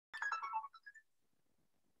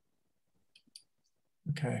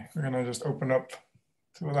Okay, we're gonna just open up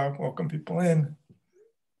to welcome people in.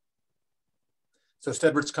 So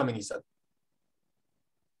Steadward's coming, he said.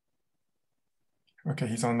 Okay,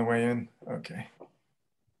 he's on the way in. Okay.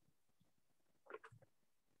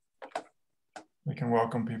 We can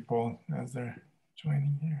welcome people as they're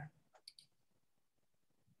joining here.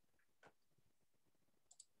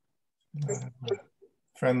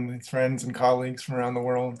 Friends and colleagues from around the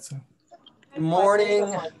world. So. Good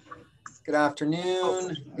morning, good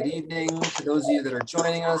afternoon, good evening to those of you that are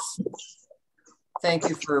joining us. Thank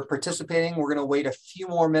you for participating. We're going to wait a few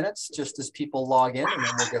more minutes just as people log in, and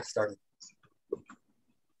then we'll get started.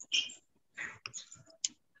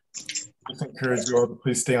 Just encourage you all to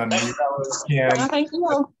please stay on mute. Thank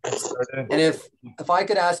you. And if I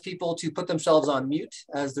could ask people to put themselves on mute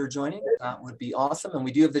as they're joining, that would be awesome. And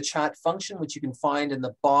we do have the chat function, which you can find in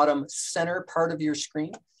the bottom center part of your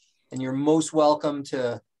screen. And you're most welcome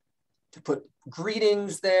to put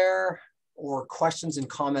greetings there or questions and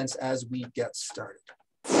comments as we get started.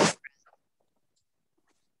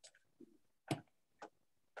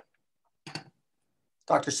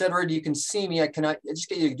 Dr. Steadward, you can see me. I just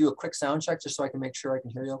get you to do a quick sound check just so I can make sure I can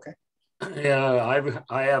hear you okay. Yeah,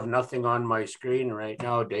 I have nothing on my screen right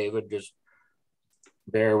now, David. Just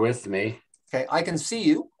bear with me. Okay, I can see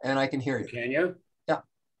you and I can hear you. Can you? Yeah.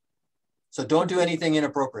 So don't do anything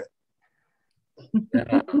inappropriate.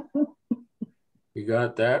 Yeah. You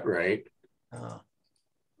got that right.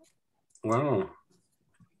 Wow.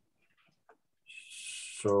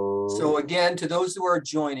 So again, to those who are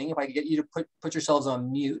joining, if I could get you to put yourselves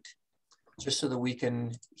on mute, just so that we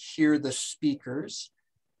can hear the speakers.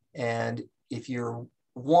 And if you're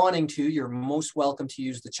wanting to, you're most welcome to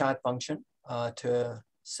use the chat function to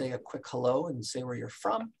say a quick hello and say where you're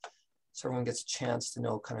from, so everyone gets a chance to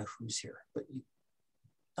know kind of who's here. But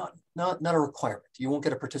not a requirement. You won't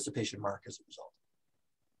get a participation mark as a result.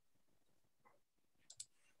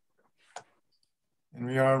 And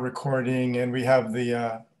we are recording, and we have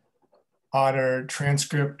the honor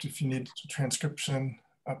transcript. If you need a transcription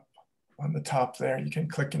up on the top there, you can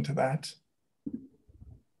click into that.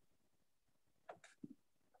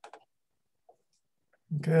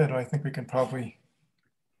 Good, I think we can probably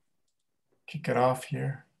kick it off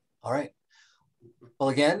here. All right. Well,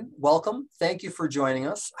 again, welcome. Thank you for joining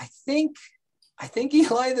us. I think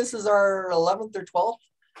Eli, this is our 11th or 12th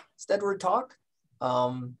Steadward Talk.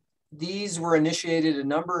 These were initiated a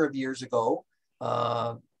number of years ago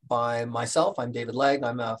by myself. I'm David Legg.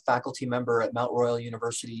 I'm a faculty member at Mount Royal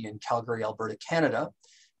University in Calgary, Alberta, Canada.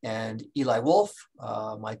 And Eli Wolff,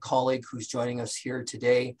 my colleague who's joining us here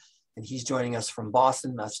today, and he's joining us from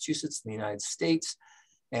Boston, Massachusetts, in the United States.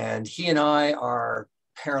 And he and I are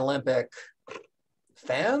Paralympic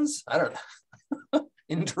fans. I don't know.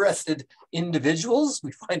 Interested individuals.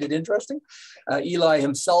 We find it interesting. Eli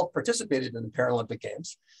himself participated in the Paralympic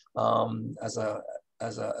Games as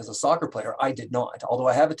a soccer player. I did not, although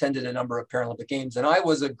I have attended a number of Paralympic Games, and I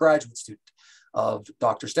was a graduate student of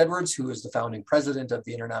Dr. Steadward's, who is the founding president of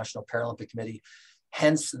the International Paralympic Committee.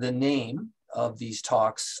 Hence the name of these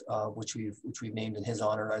talks, which we've named in his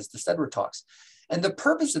honor as the Steadward Talks. And the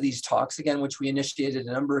purpose of these talks, again, which we initiated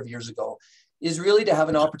a number of years ago, is really to have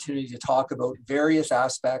an opportunity to talk about various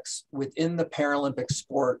aspects within the Paralympic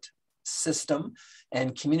sport system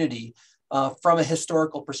and community from a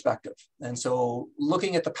historical perspective. And so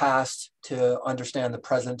looking at the past to understand the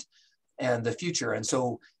present and the future. And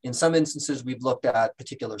so in some instances, we've looked at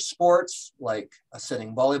particular sports like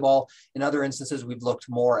sitting volleyball. In other instances, we've looked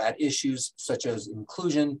more at issues such as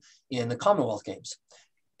inclusion in the Commonwealth Games.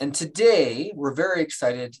 And today, we're very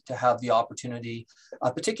excited to have the opportunity,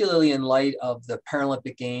 particularly in light of the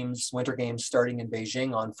Paralympic Games, Winter Games starting in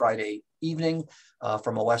Beijing on Friday evening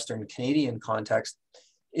from a Western Canadian context,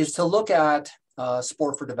 is to look at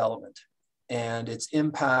sport for development and its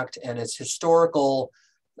impact and its historical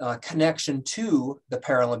connection to the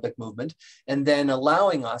Paralympic movement, and then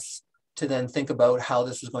allowing us to then think about how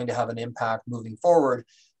this is going to have an impact moving forward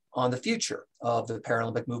on the future of the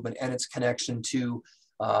Paralympic movement and its connection to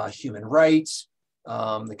human rights,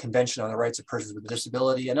 the Convention on the Rights of Persons with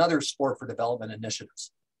Disability, and other sport for development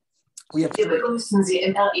initiatives. We have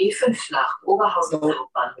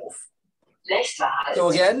So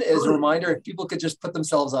again, as a reminder, if people could just put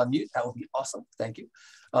themselves on mute, that would be awesome. Thank you.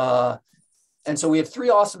 And so we have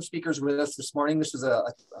three awesome speakers with us this morning. This is a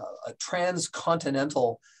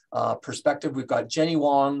transcontinental perspective. We've got Jenny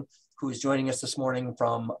Wong, who is joining us this morning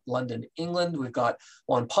from London, England. We've got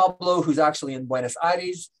Juan Pablo, who's actually in Buenos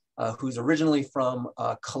Aires, who's originally from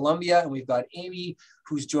Colombia. And we've got Amy,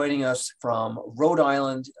 who's joining us from Rhode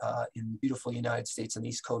Island in the beautiful United States on the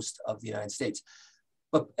East Coast of the United States.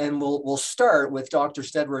 And we'll start with Dr.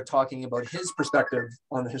 Steadward talking about his perspective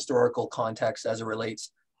on the historical context as it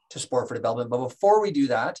relates to sport for development. But before we do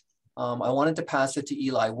that, I wanted to pass it to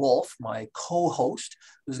Eli Wolff, my co-host,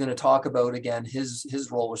 who's going to talk about, again, his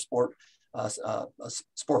role with sport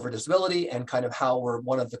for disability, and kind of how we're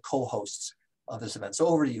one of the co-hosts of this event. So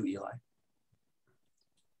over to you, Eli.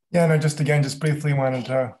 Yeah, and I just briefly wanted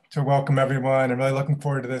to welcome everyone. I'm really looking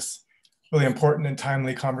forward to this really important and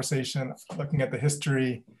timely conversation, looking at the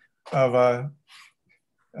history of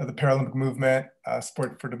the Paralympic movement,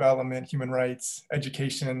 sport for development, human rights,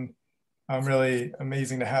 education. Really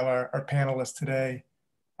amazing to have our panelists today.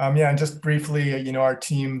 Yeah, and just briefly, our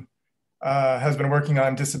team has been working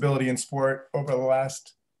on disability in sport over the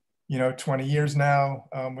last, 20 years now,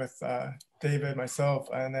 with David, myself,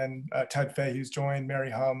 and then Ted Fay, who's joined,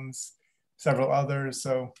 Mary Hums, several others.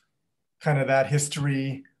 So kind of that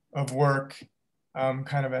history of work,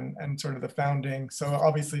 and sort of the founding. So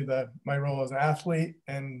obviously my role as an athlete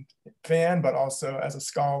and fan, but also as a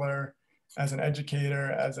scholar, as an educator,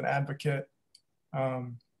 as an advocate.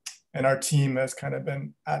 And our team has kind of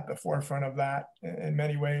been at the forefront of that in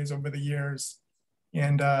many ways over the years.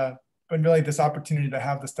 And but really this opportunity to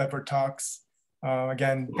have the Steadward Talks,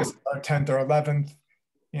 again, this is our 10th or 11th,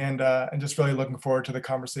 and just really looking forward to the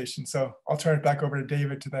conversation. So I'll turn it back over to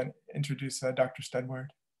David to then introduce Dr.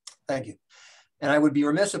 Steadward. Thank you. And I would be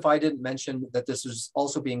remiss if I didn't mention that this is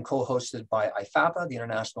also being co-hosted by IFAPA, the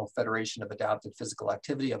International Federation of Adapted Physical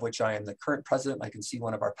Activity, of which I am the current president. I can see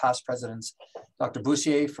one of our past presidents, Dr.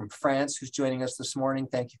 Boussier from France, who's joining us this morning.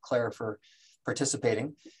 Thank you, Claire, for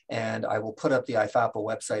participating. And I will put up the IFAPA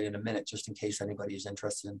website in a minute, just in case anybody is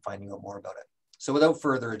interested in finding out more about it. So without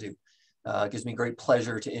further ado, it gives me great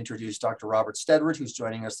pleasure to introduce Dr. Robert Steadward, who's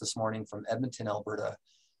joining us this morning from Edmonton, Alberta,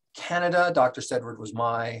 Canada. Dr. Steadward was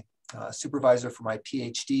my supervisor for my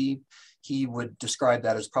PhD. He would describe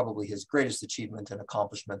that as probably his greatest achievement and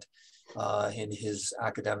accomplishment in his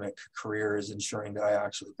academic career, is ensuring that I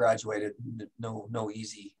actually graduated. No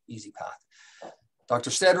easy path. Dr.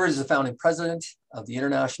 Steadward is the founding president of the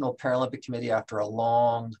International Paralympic Committee after a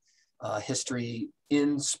long history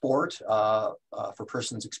in sport for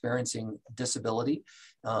persons experiencing disability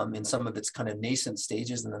in some of its kind of nascent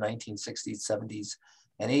stages in the 1960s, 70s,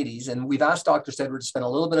 and 80s. And we've asked Dr. Steadward to spend a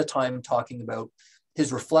little bit of time talking about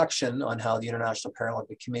his reflection on how the International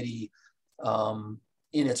Paralympic Committee in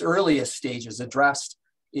its earliest stages addressed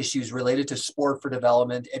issues related to sport for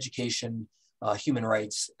development, education, human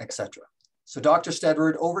rights, etc. So Dr.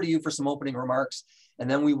 Steadward, over to you for some opening remarks,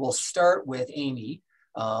 and then we will start with Amy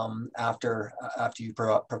after you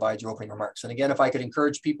provide your opening remarks. And again, if I could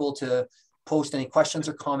encourage people to post any questions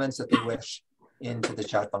or comments that they wish into the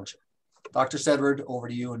chat function. Dr. Steadward, over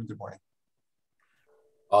to you, and good morning.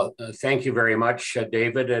 Thank you very much,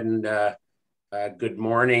 David, and good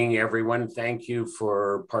morning, everyone. Thank you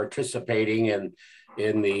for participating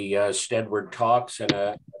in the Steadward Talks, and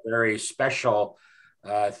a very special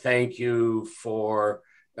thank you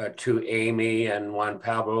to Amy and Juan,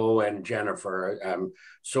 Pablo, and Jennifer. I'm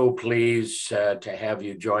so pleased to have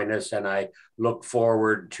you join us, and I look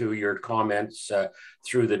forward to your comments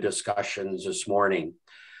through the discussions this morning.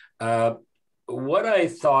 What I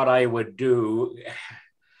thought I would do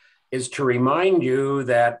is to remind you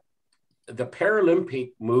that the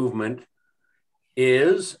Paralympic movement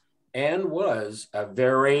is and was a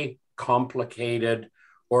very complicated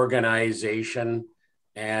organization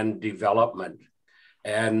and development.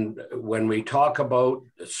 And when we talk about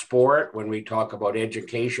sport, when we talk about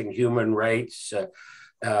education, human rights,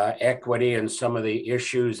 equity, and some of the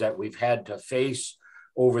issues that we've had to face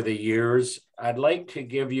over the years, I'd like to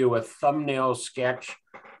give you a thumbnail sketch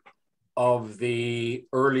of the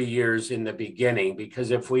early years in the beginning,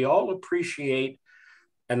 because if we all appreciate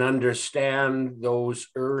and understand those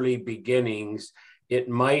early beginnings, it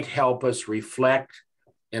might help us reflect,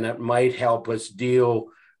 and it might help us deal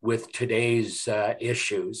with today's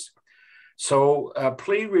issues. So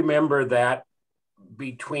please remember that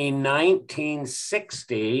between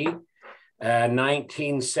 1960 and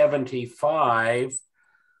 1975,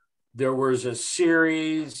 there was a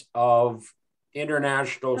series of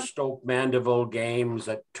international Stoke Mandeville games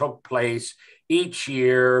that took place each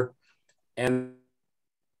year. And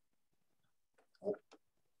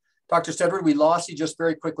Dr. Steadward, we lost you just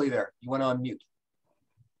very quickly there. You went on mute.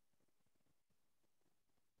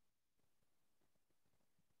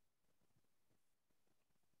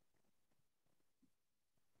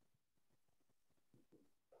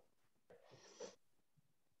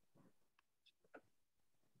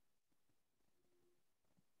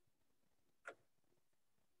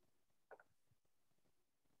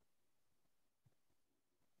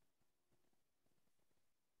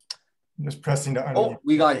 I'm just pressing to unmute. Oh,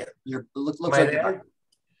 we got you. Looks like you're back.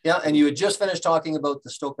 Yeah, and you had just finished talking about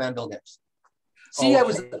the Stoke Mandeville games. See, I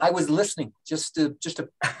was listening just to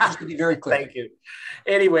be very clear. Thank you.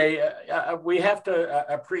 Anyway, we have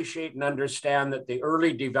to appreciate and understand that the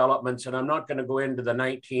early developments, and I'm not going to go into the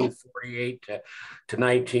 1948 to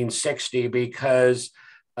 1960 because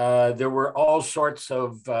there were all sorts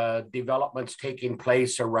of developments taking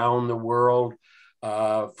place around the world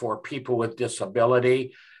for people with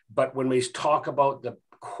disability. But when we talk about the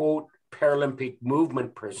quote Paralympic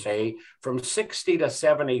movement per se, from 60 to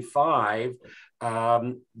 75,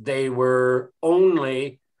 they were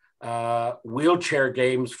only wheelchair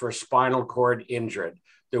games for spinal cord injured.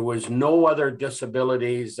 There was no other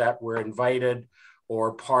disabilities that were invited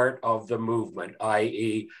or part of the movement,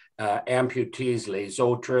 i.e. amputees, les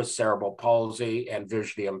autres, cerebral palsy, and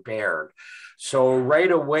visually impaired. So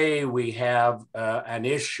right away, we have an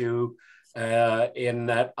issue in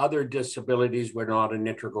that other disabilities were not an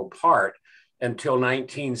integral part until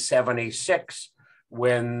 1976,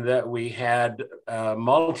 when we had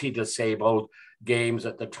multi-disabled games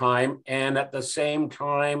at the time, and at the same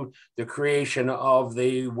time, the creation of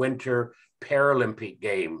the Winter Paralympic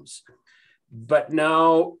Games. But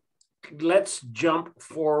now let's jump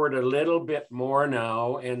forward a little bit more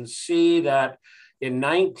now and see that in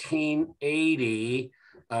 1980,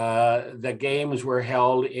 the games were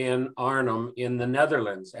held in Arnhem in the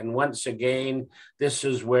Netherlands. And once again, this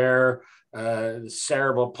is where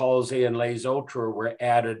cerebral palsy and les autres were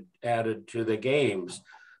added to the games.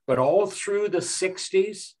 But all through the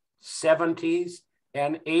 60s, 70s,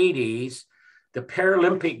 and 80s, the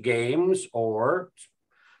Paralympic Games, or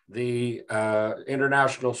the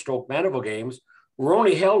International Stoke Mandeville Games, were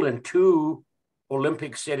only held in 2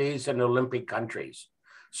 Olympic cities and Olympic countries.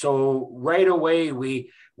 So right away, we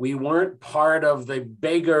weren't part of the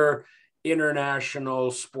bigger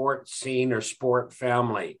international sport scene or sport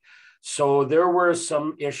family. So there were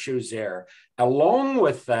some issues there. Along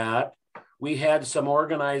with that, we had some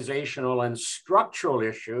organizational and structural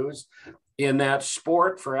issues in that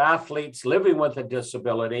sport for athletes living with a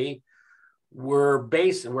disability were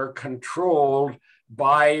controlled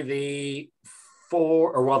by the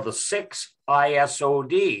 6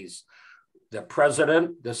 ISODs, the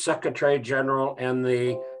president, the secretary general, and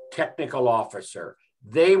the technical officer.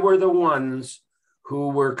 They were the ones who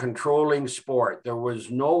were controlling sport. There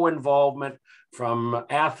was no involvement from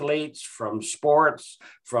athletes, from sports,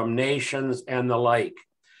 from nations, and the like.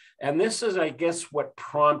 And this is, I guess, what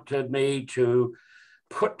prompted me to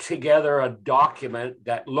put together a document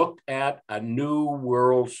that looked at a new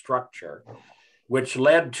world structure, which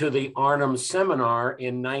led to the Arnhem Seminar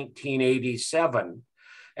in 1987.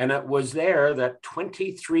 And it was there that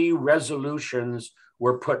 23 resolutions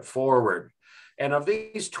were put forward. And of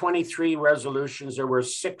these 23 resolutions, there were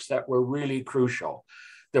 6 that were really crucial.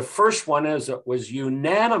 The first one is it was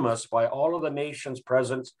unanimous by all of the nations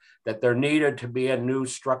present that there needed to be a new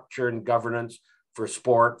structure and governance for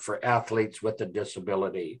sport for athletes with a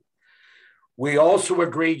disability. We also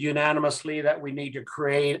agreed unanimously that we need to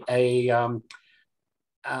create a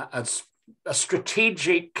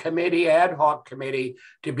strategic committee, ad hoc committee,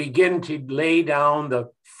 to begin to lay down the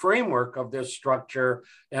framework of this structure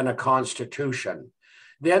and a constitution.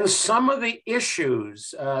 Then some of the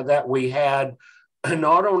issues that we had,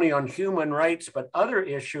 not only on human rights, but other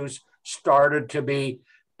issues started to be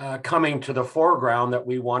coming to the foreground that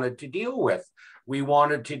we wanted to deal with. We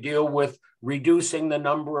wanted to deal with reducing the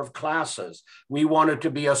number of classes. We wanted to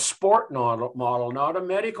be a sport model, not a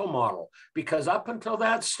medical model, because up until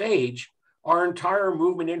that stage, our entire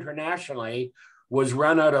movement internationally was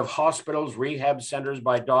run out of hospitals, rehab centers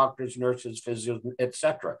by doctors, nurses, physios,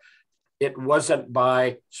 etc. It wasn't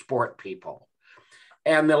by sport people.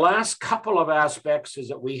 And the last couple of aspects is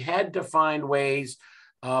that we had to find ways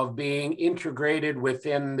of being integrated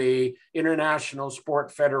within the international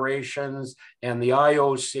sport federations and the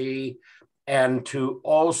IOC, and to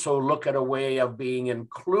also look at a way of being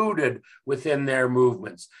included within their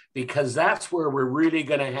movements, because that's where we're really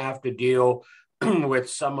going to have to deal with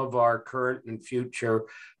some of our current and future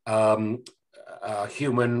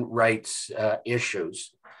human rights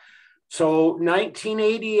issues. So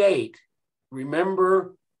 1988,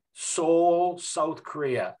 remember Seoul, South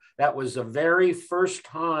Korea. That was the very first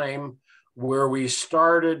time where we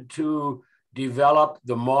started to develop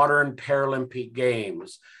the modern Paralympic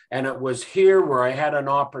Games. And it was here where I had an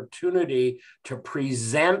opportunity to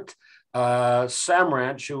present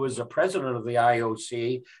Samranch, who was the president of the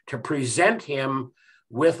IOC, to present him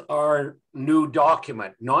with our new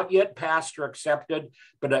document, not yet passed or accepted,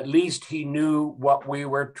 but at least he knew what we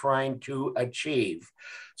were trying to achieve.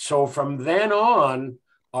 So from then on,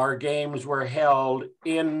 our games were held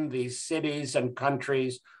in the cities and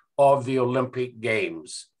countries of the Olympic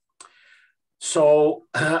Games. So,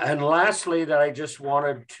 and lastly, that I just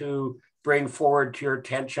wanted to bring forward to your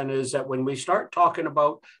attention is that when we start talking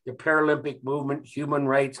about the Paralympic movement, human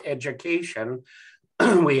rights education,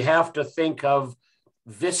 we have to think of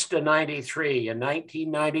Vista 93 in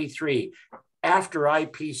 1993. After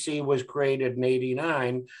IPC was created in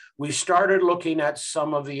 89, we started looking at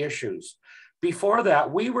some of the issues. Before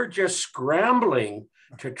that, we were just scrambling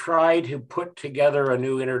to try to put together a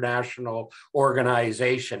new international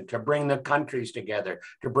organization, to bring the countries together,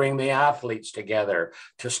 to bring the athletes together,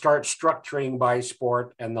 to start structuring by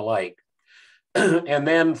sport and the like. And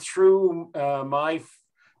then through my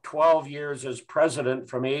 12 years as president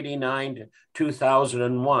from 89 to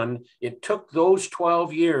 2001, it took those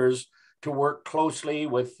 12 years to work closely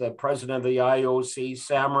with the president of the IOC,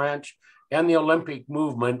 Sam Ranch, and the Olympic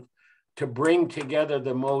movement to bring together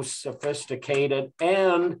the most sophisticated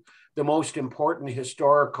and the most important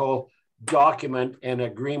historical document and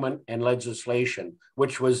agreement and legislation,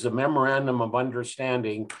 which was the Memorandum of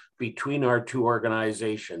Understanding between our two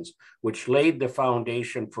organizations, which laid the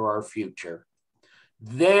foundation for our future.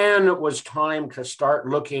 Then it was time to start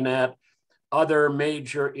looking at other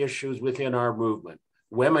major issues within our movement: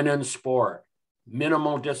 women in sport,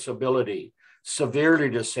 minimal disability, severely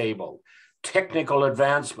disabled, technical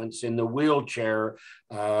advancements in the wheelchair,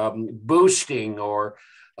 boosting or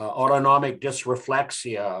autonomic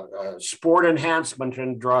dysreflexia, sport enhancement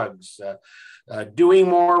and drugs, doing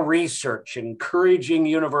more research, encouraging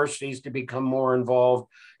universities to become more involved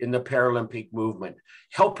in the Paralympic movement,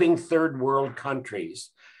 helping third world countries,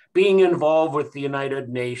 being involved with the United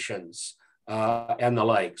Nations, and the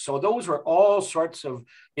like. So those were all sorts of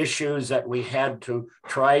issues that we had to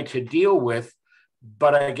try to deal with.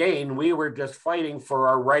 But again, we were just fighting for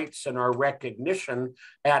our rights and our recognition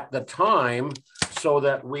at the time so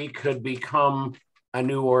that we could become a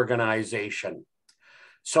new organization.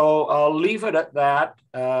 So I'll leave it at that.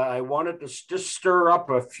 I wanted to just stir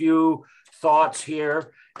up a few thoughts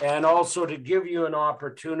here and also to give you an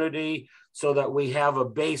opportunity so that we have a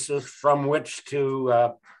basis from which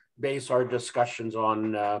to base our discussions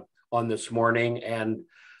on this morning. And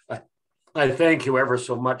I thank you ever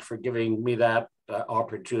so much for giving me that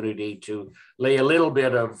opportunity to lay a little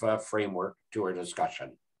bit of framework to our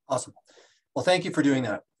discussion. Awesome. Well, thank you for doing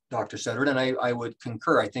that, Dr. Steadward. And I would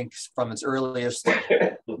concur. I think from its earliest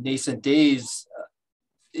nascent days,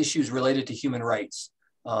 issues related to human rights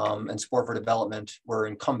and sport for development were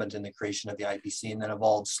incumbent in the creation of the IPC, and then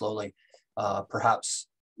evolved slowly, perhaps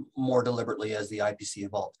more deliberately as the IPC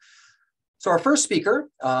evolved. So our first speaker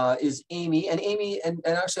is Amy. And Amy, and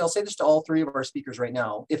actually I'll say this to all three of our speakers right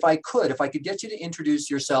now. If I could get you to introduce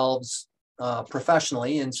yourselves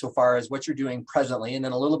professionally insofar as what you're doing presently, and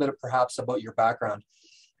then a little bit of perhaps about your background.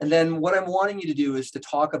 And then what I'm wanting you to do is to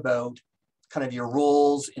talk about kind of your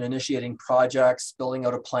roles in initiating projects, building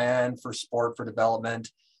out a plan for sport for development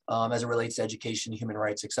as it relates to education, human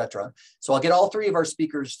rights, etc. So I'll get all three of our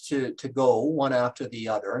speakers to go one after the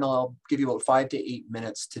other, and I'll give you about 5 to 8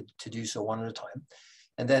 minutes to do so one at a time.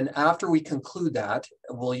 And then after we conclude that,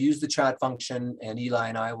 we'll use the chat function, and Eli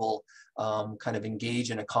and I will kind of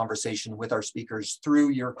engage in a conversation with our speakers through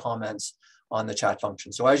your comments on the chat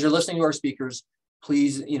function. So as you're listening to our speakers,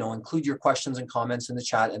 please, include your questions and comments in the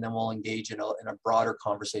chat, and then we'll engage in a broader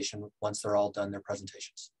conversation once they're all done their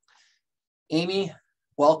presentations. Amy,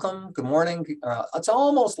 welcome. Good morning. It's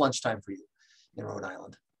almost lunchtime for you in Rhode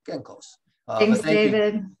Island. Getting close. Thanks,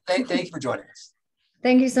 David. Thank you for joining us.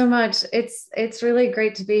 Thank you so much. It's really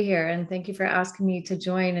great to be here, and thank you for asking me to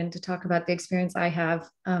join and to talk about the experience I have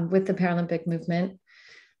with the Paralympic movement.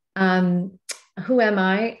 Who am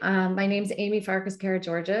I? My name's Amy Farkas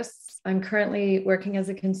Karageorgos. I'm currently working as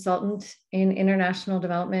a consultant in international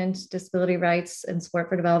development, disability rights, and sport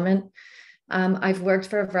for development. I've worked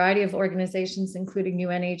for a variety of organizations, including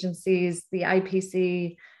UN agencies, the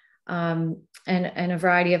IPC, and a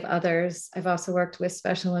variety of others. I've also worked with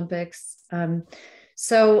Special Olympics.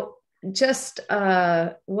 So just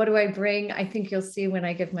what do I bring? I think you'll see when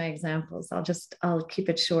I give my examples. I'll keep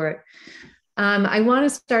it short. I want to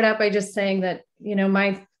start out by just saying that,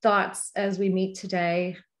 my thoughts as we meet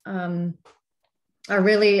today are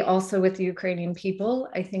really also with the Ukrainian people.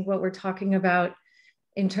 I think what we're talking about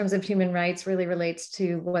in terms of human rights really relates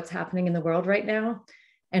to what's happening in the world right now,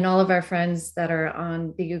 and all of our friends that are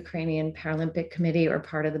on the Ukrainian Paralympic Committee or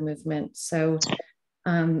part of the movement. So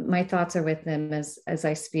my thoughts are with them as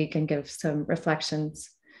I speak and give some reflections.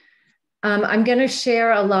 I'm going to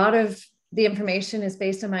share a lot of the information is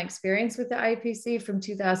based on my experience with the IPC from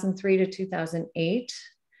 2003 to 2008.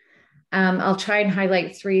 I'll try and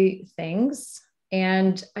highlight 3 things.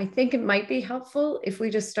 And I think it might be helpful if we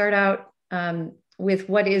just start out with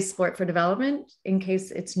what is sport for development, in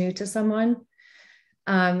case it's new to someone.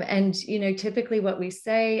 And, typically what we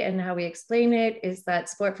say and how we explain it is that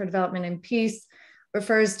sport for development and peace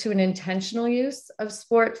refers to an intentional use of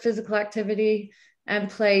sport, physical activity, and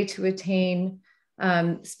play to attain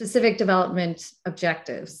specific development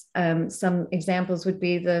objectives. Some examples would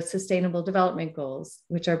be the Sustainable Development Goals,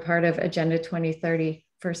 which are part of Agenda 2030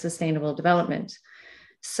 for Sustainable Development.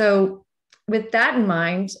 So with that in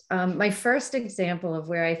mind, my first example of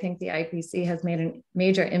where I think the IPC has made a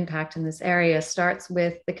major impact in this area starts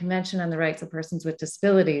with the Convention on the Rights of Persons with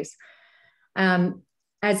Disabilities.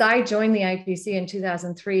 As I joined the IPC in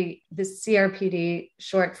 2003, the CRPD,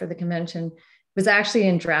 short for the convention, was actually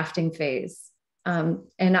in drafting phase.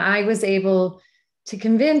 And I was able to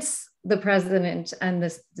convince the president and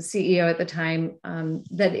the CEO at the time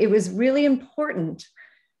that it was really important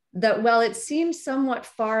that, while it seemed somewhat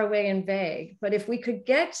far away and vague, but if we could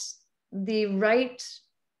get the right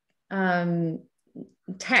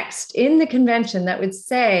text in the convention that would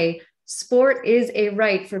say sport is a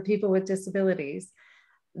right for people with disabilities,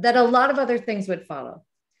 that a lot of other things would follow: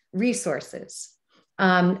 resources,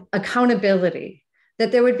 accountability,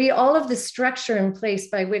 that there would be all of the structure in place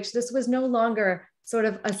by which this was no longer sort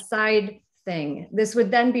of a side thing. This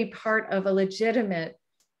would then be part of a legitimate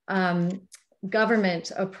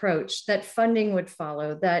government approach, that funding would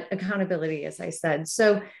follow, that accountability, as I said.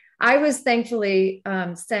 So I was thankfully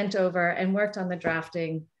sent over and worked on the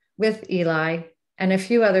drafting with Eli and a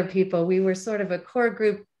few other people. We were sort of a core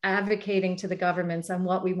group advocating to the governments on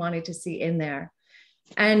what we wanted to see in there.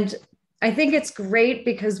 And I think it's great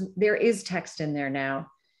because there is text in there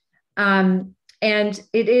now. And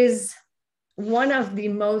it is one of the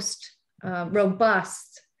most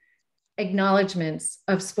robust acknowledgements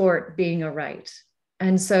of sport being a right.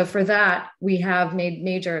 And so for that, we have made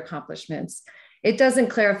major accomplishments. It doesn't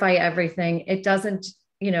clarify everything. It doesn't,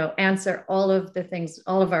 answer all of the things,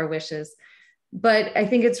 all of our wishes. But I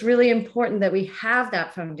think it's really important that we have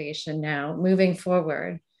that foundation now moving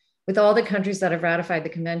forward with all the countries that have ratified the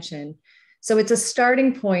convention. So it's a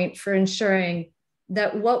starting point for ensuring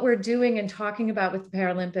that what we're doing and talking about with the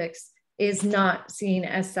Paralympics is not seen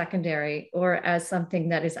as secondary or as something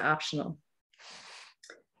that is optional.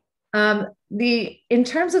 In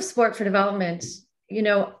terms of sport for development,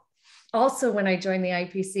 also when I joined the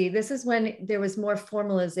IPC, this is when there was more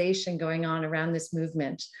formalization going on around this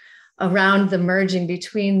movement, around the merging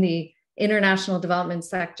between the international development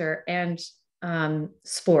sector and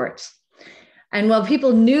sport. And while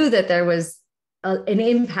people knew that there was an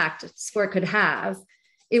impact sport could have,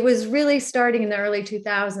 it was really starting in the early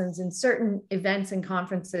 2000s in certain events and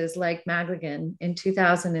conferences like Maglagan in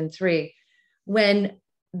 2003, when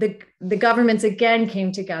the governments again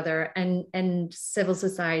came together and civil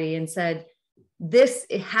society and said,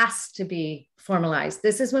 it has to be formalized.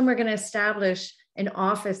 This is when we're going to establish an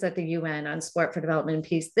office at the UN on sport for development and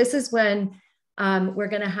peace. This is when we're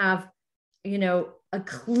going to have, a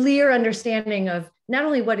clear understanding of not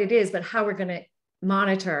only what it is, but how we're going to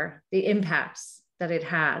monitor the impacts that it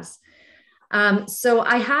has. So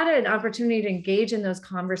I had an opportunity to engage in those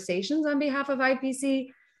conversations on behalf of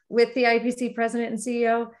IPC with the IPC president and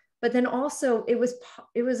CEO, but then also it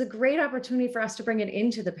was a great opportunity for us to bring it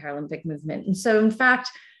into the Paralympic movement. And so in fact,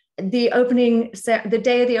 the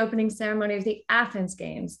day of the opening ceremony of the Athens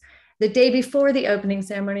Games, the day before the opening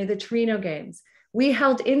ceremony of the Torino Games, we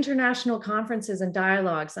held international conferences and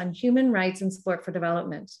dialogues on human rights and sport for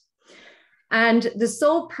development. And the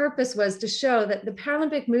sole purpose was to show that the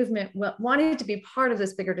Paralympic movement wanted to be part of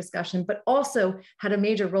this bigger discussion, but also had a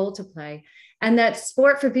major role to play. And that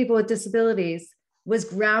sport for people with disabilities was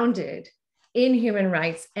grounded in human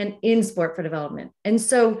rights and in sport for development. And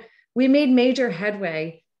so we made major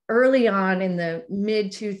headway early on in the mid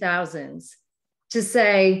 2000s to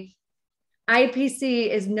say, IPC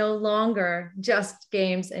is no longer just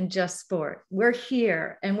games and just sport. We're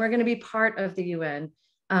here and we're going to be part of the UN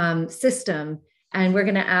system, and we're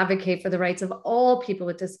going to advocate for the rights of all people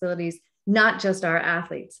with disabilities, not just our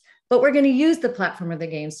athletes. But we're going to use the platform of the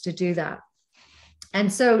games to do that.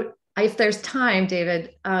 And so if there's time,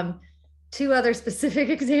 David, 2 other specific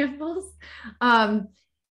examples.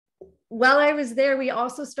 While I was there, we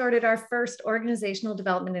also started our first organizational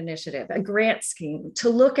development initiative, a grant scheme, to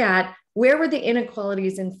look at where were the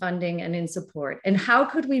inequalities in funding and in support, and how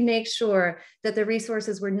could we make sure that the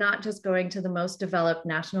resources were not just going to the most developed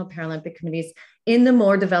national Paralympic committees in the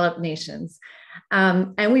more developed nations.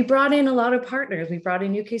 And we brought in a lot of partners. We brought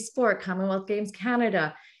in UK Sport, Commonwealth Games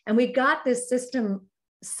Canada, and we got this system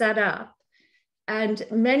set up And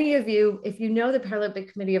many of you, if you know the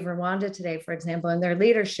Paralympic Committee of Rwanda today, for example, and their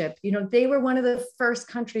leadership, they were one of the first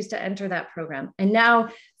countries to enter that program. And now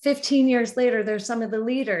 15 years later, they're some of the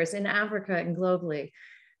leaders in Africa and globally.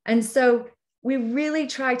 And so we really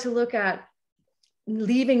try to look at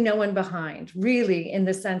leaving no one behind, really, in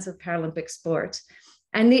the sense of Paralympic sport.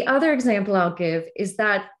 And the other example I'll give is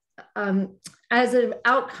that as an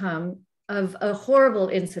outcome of a horrible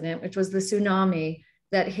incident, which was the tsunami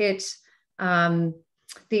that hit the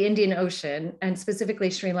Indian Ocean and specifically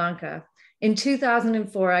Sri Lanka. In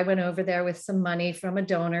 2004, I went over there with some money from a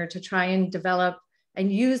donor to try and develop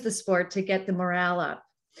and use the sport to get the morale up.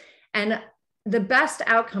 And the best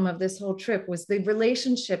outcome of this whole trip was the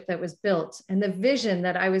relationship that was built and the vision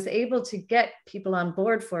that I was able to get people on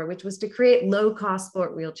board for, which was to create low-cost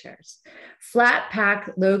sport wheelchairs, flat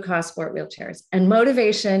pack, low-cost sport wheelchairs. And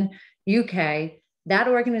Motivation UK, that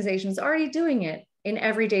organization is already doing it in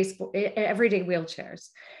everyday wheelchairs.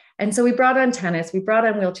 And so we brought on tennis, we brought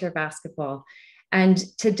on wheelchair basketball. And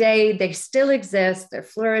today they still exist, they're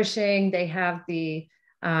flourishing. They have the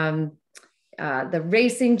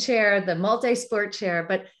racing chair, the multi-sport chair.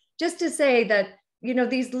 But just to say that,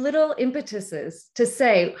 these little impetuses to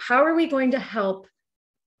say, how are we going to help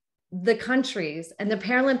the countries and the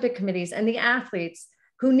Paralympic committees and the athletes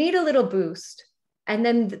who need a little boost? And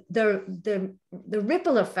then the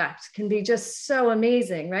ripple effect can be just so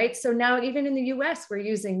amazing, right? So now even in the US, we're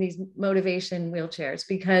using these Motivation wheelchairs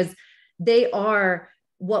because they are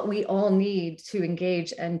what we all need to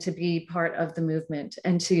engage and to be part of the movement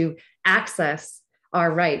and to access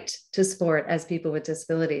our right to sport as people with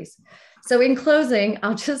disabilities. So in closing,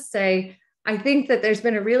 I'll just say, I think that there's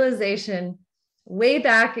been a realization way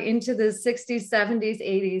back into the 60s, 70s,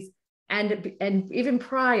 80s, and even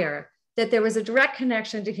prior, that there was a direct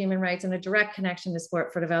connection to human rights and a direct connection to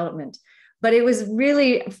sport for development. But it was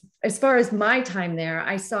really, as far as my time there,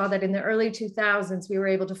 I saw that in the early 2000s, we were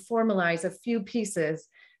able to formalize a few pieces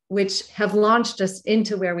which have launched us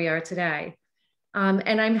into where we are today.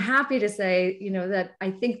 And I'm happy to say, that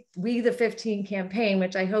I think We the 15 campaign,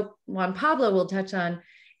 which I hope Juan Pablo will touch on,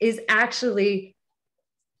 is actually,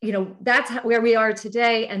 that's where we are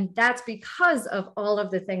today. And that's because of all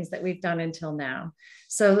of the things that we've done until now.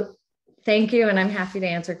 So thank you. And I'm happy to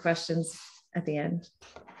answer questions at the end.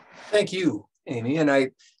 Thank you, Amy.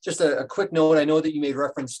 And just a quick note, I know that you made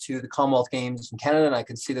reference to the Commonwealth Games in Canada, and I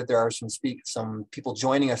can see that there are some people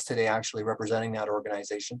joining us today actually representing that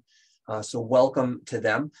organization. So welcome to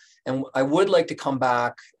them. And I would like to come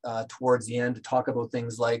back towards the end to talk about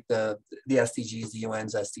things like the SDGs, the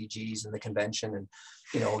UN's SDGs and the convention. And,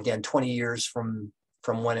 again, 20 years from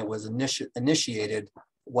when it was initiated,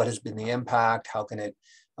 what has been the impact? How can it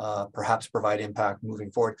perhaps provide impact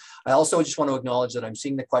moving forward? I also just want to acknowledge that I'm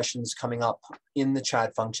seeing the questions coming up in the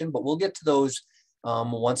chat function, but we'll get to those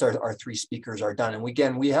once our three speakers are done. And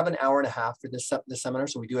again, we have an hour and a half for this seminar,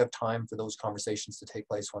 so we do have time for those conversations to take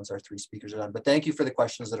place once our three speakers are done. But thank you for the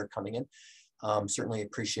questions that are coming in. Certainly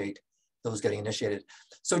appreciate those getting initiated.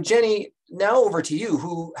 So Jenny, now over to you,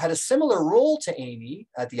 who had a similar role to Amy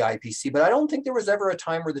at the IPC, but I don't think there was ever a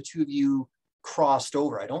time where the two of you crossed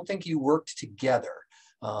over. I don't think you worked together.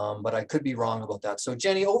 But I could be wrong about that. So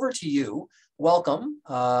Jenny, over to you. Welcome.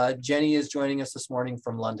 Jenny is joining us this morning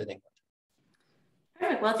from London, England.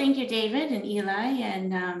 Perfect. Well, thank you, David and Eli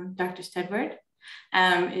and Dr. Steadward.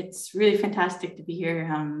 It's really fantastic to be here,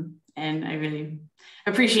 and I really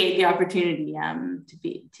appreciate the opportunity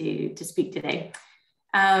to speak today.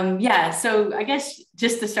 So I guess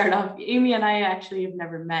just to start off, Amy and I actually have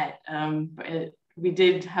never met, but we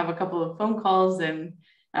did have a couple of phone calls, and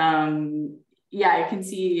I can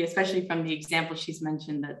see, especially from the example she's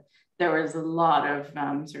mentioned, that there was a lot of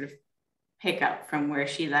sort of pickup from where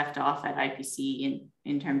she left off at IPC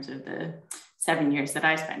in terms of the 7 years that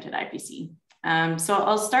I spent at IPC. So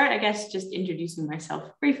I'll start, I guess, just introducing myself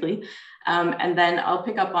briefly, and then I'll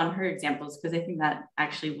pick up on her examples because I think that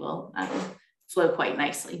actually will flow quite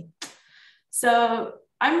nicely. So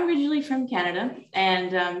I'm originally from Canada,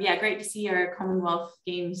 and great to see our Commonwealth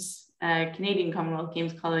Games, Canadian Commonwealth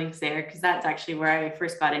Games colleagues there, because that's actually where I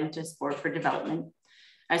first got into sport for development.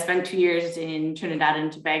 I spent 2 years in Trinidad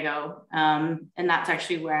and Tobago, and that's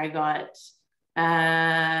actually where I got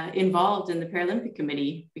involved in the Paralympic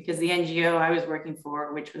Committee, because the NGO I was working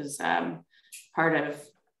for, which was part of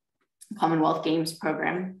Commonwealth Games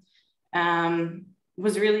program,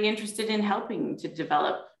 was really interested in helping to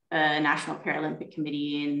develop a National Paralympic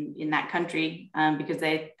Committee in that country, because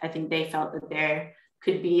I think they felt that there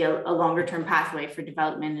could be a longer term pathway for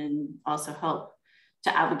development and also help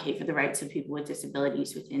to advocate for the rights of people with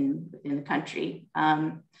disabilities within the country.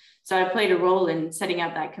 So So I played a role in setting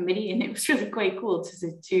out that committee, and it was really quite cool to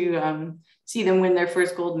see them win their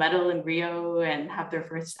first gold medal in Rio and have their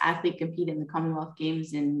first athlete compete in the Commonwealth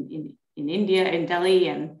Games in India, in Delhi,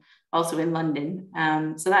 and also in London.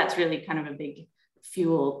 So that's really kind of a big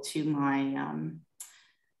fuel to my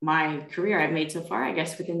my career I've made so far, I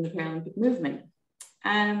guess, within the Paralympic movement.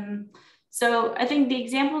 So I think the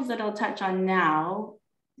examples that I'll touch on now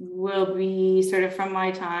will be sort of from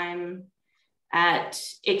my time at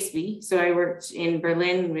ICSBE. So I worked in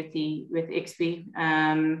Berlin with ICSBE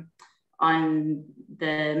on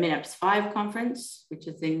the MINEPS 5 conference, which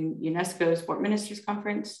is the UNESCO Sport Ministers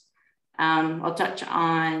Conference. I'll touch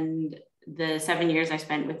on the 7 years I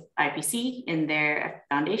spent with IPC in their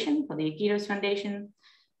foundation, called the Agitos Foundation,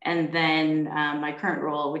 and then my current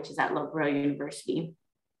role, which is at Loughborough University.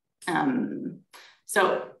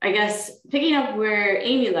 So I guess picking up where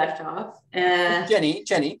Amy left off.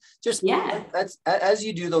 Jenny, just yeah. As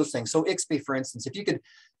you do those things. So ICSBE, for instance, if you could,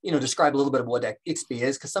 describe a little bit of what ICSBE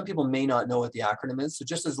is, because some people may not know what the acronym is. So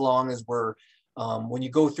just as long as we're, when you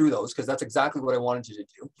go through those, because that's exactly what I wanted you to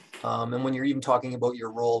do. And when you're even talking about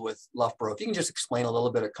your role with Loughborough, if you can just explain a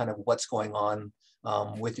little bit of kind of what's going on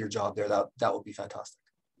with your job there, that would be fantastic.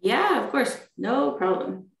 Yeah, of course, no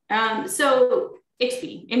problem. So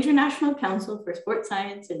ICSBE, International Council for Sports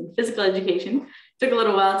Science and Physical Education. Took a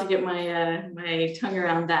little while to get my my tongue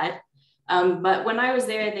around that. But when I was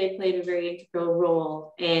there, they played a very integral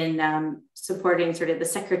role in supporting sort of the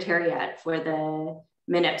secretariat for the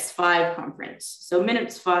MINEPS 5 conference. So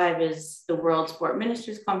MINEPS 5 is the World Sport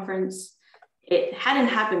Ministers Conference. It hadn't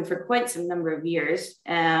happened for quite some number of years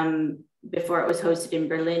before it was hosted in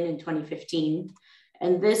Berlin in 2015.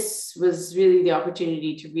 And this was really the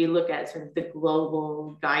opportunity to relook at sort of the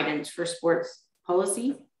global guidance for sports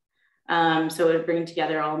policy. So it would bring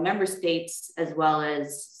together all member states, as well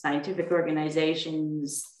as scientific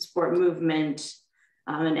organizations, sport movement,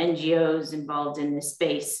 and NGOs involved in this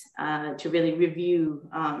space to really review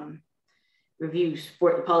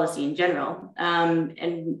sport policy in general.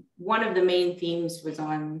 And one of the main themes was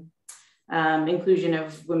on inclusion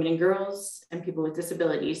of women and girls and people with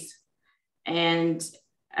disabilities. And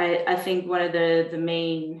I think one of the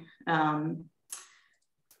main, I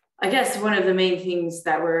guess one of the main things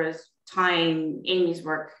that were tying Amy's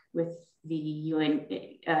work with the UN,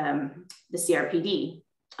 the CRPD,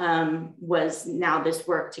 was now this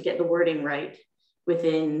work to get the wording right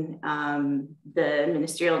within the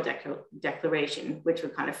ministerial declaration, which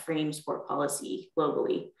would kind of frame sport policy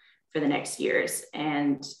globally for the next years.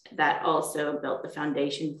 And that also built the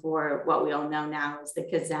foundation for what we all know now as the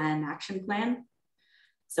Kazan Action Plan.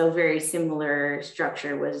 So very similar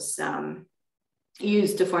structure was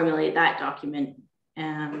used to formulate that document.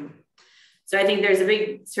 So I think there's a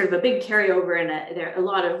big carryover, and there are a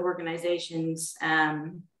lot of organizations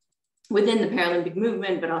within the Paralympic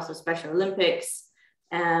movement, but also Special Olympics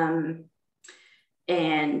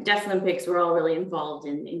and Deaflympics were all really involved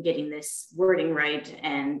in getting this wording right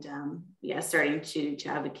and starting to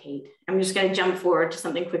advocate. I'm just going to jump forward to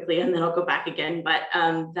something quickly and then I'll go back again. But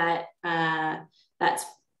that's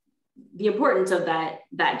the importance of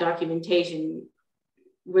that documentation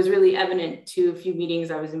was really evident to a few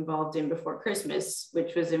meetings I was involved in before Christmas,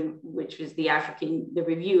 which was the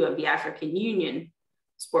review of the African Union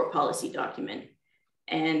sport policy document.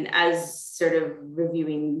 And as sort of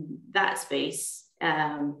reviewing that space,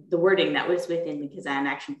 the wording that was within the Kazan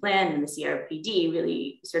Action Plan and the CRPD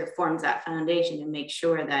really sort of forms that foundation and makes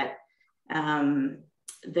sure that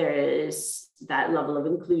there is that level of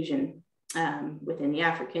inclusion within the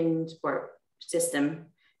African sport system,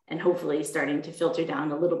 and hopefully starting to filter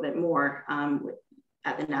down a little bit more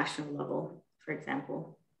at the national level, for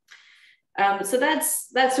example. So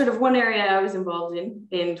that's sort of one area I was involved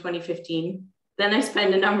in 2015. Then I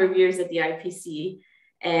spent a number of years at the IPC,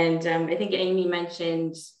 and I think Amy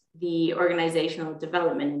mentioned the Organizational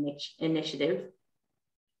Development Initiative.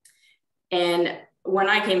 And when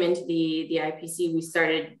I came into the IPC, we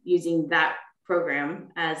started using that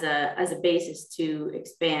program as a basis to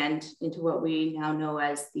expand into what we now know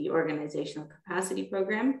as the Organizational Capacity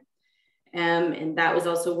Program. And that was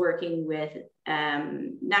also working with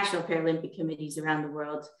national Paralympic committees around the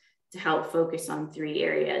world to help focus on 3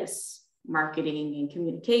 areas: marketing and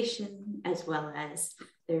communication, as well as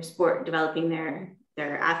their sport, developing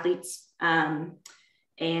their athletes, and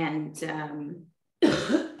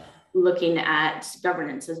looking at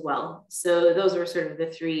governance as well. So those were sort of the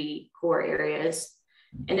 3 core areas.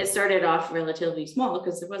 And it started off relatively small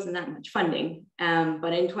because there wasn't that much funding.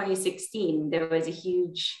 But in 2016, there was a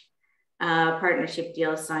huge partnership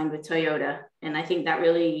deal signed with Toyota. And I think that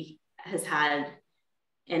really has had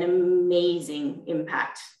an amazing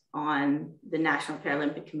impact on the national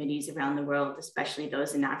Paralympic committees around the world, especially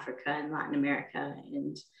those in Africa and Latin America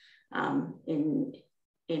and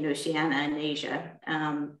in Oceania and Asia,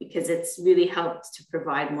 because it's really helped to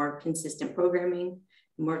provide more consistent programming,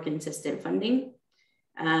 more consistent funding.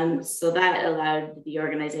 So that allowed the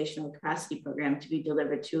organizational capacity program to be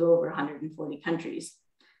delivered to over 140 countries,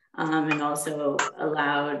 and also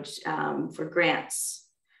allowed for grants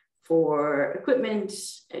for equipment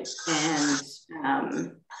and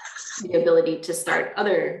the ability to start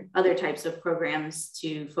other types of programs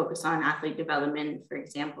to focus on athlete development, for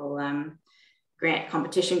example,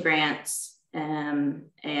 competition grants and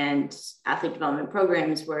athlete development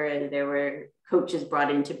programs where there were coaches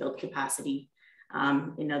brought in to build capacity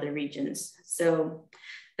in other regions. So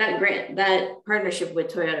that partnership with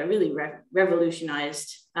Toyota really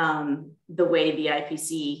revolutionized the way the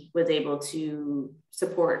IPC was able to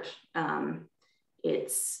support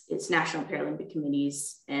its national Paralympic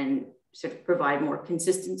committees and sort of provide more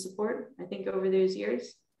consistent support, I think, over those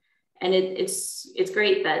years. And it's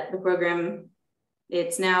great that the program,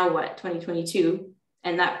 it's now 2022,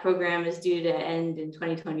 and that program is due to end in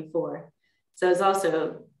 2024. So it's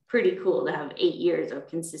also pretty cool to have 8 years of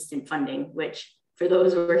consistent funding, which for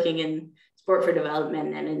those working in sport for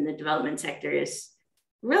development and in the development sector is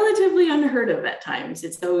relatively unheard of at times.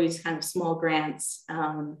 It's always kind of small grants,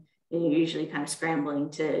 and you're usually kind of scrambling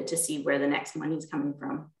to see where the next money is coming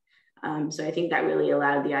from. So I think that really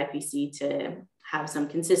allowed the IPC to have some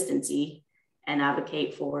consistency and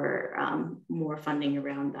advocate for more funding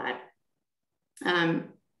around that.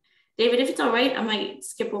 David, if it's all right, I might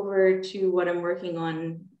skip over to what I'm working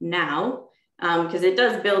on now, because it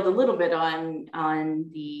does build a little bit on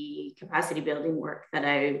the capacity building work that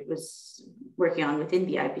I was working on within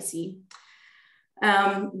the IPC.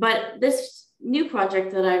 But this new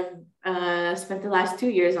project that I've spent the last 2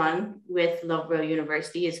 years on with Loughborough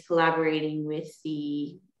University is collaborating with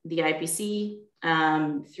the IPC,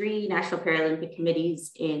 3 national Paralympic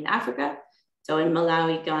committees in Africa, so in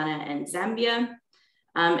Malawi, Ghana, and Zambia.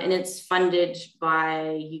 And it's funded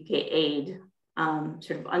by UK Aid,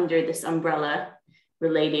 sort of under this umbrella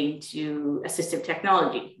relating to assistive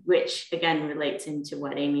technology, which again relates into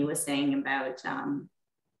what Amy was saying about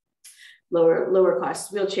lower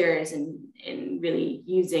cost wheelchairs and really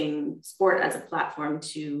using sport as a platform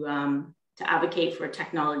to advocate for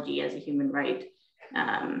technology as a human right.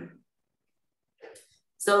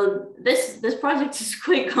 So this project is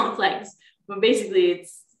quite complex, but basically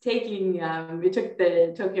it's taking, we took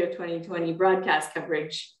the Tokyo 2020 broadcast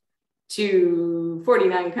coverage to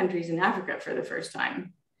 49 countries in Africa for the first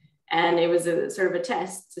time. And it was a sort of a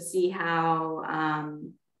test to see how,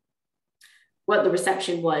 what the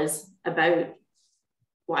reception was about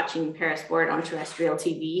watching parasport on terrestrial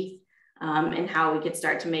TV, and how we could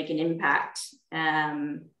start to make an impact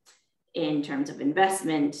in terms of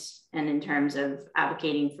investment and in terms of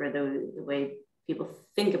advocating for the way people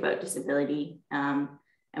think about disability,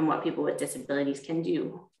 and what people with disabilities can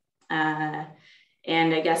do.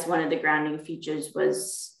 And I guess one of the grounding features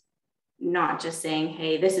was not just saying,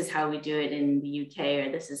 hey, this is how we do it in the UK,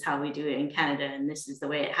 or this is how we do it in Canada, and this is the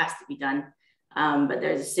way it has to be done. But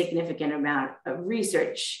there's a significant amount of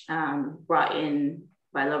research brought in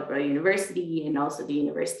by Loughborough University and also the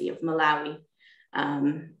University of Malawi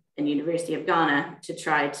and University of Ghana to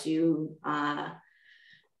try to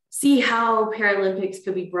see how Paralympics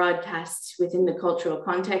could be broadcast within the cultural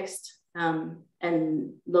context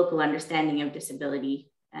and local understanding of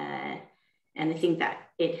disability. And I think that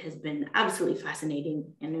it has been absolutely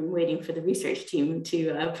fascinating, and I'm waiting for the research team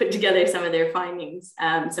to put together some of their findings.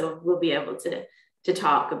 So we'll be able to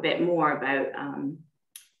talk a bit more about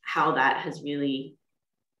how that has really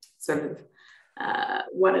sort of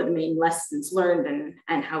what are the main lessons learned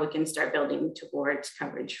and how we can start building towards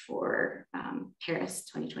coverage for Paris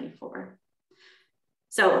 2024.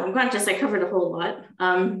 So I'm conscious I covered a whole lot.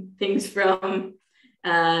 Things from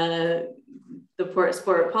the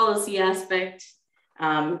sport policy aspect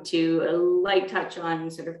to a light touch on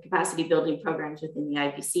sort of capacity building programs within the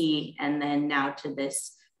IPC, and then now to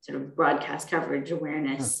this sort of broadcast coverage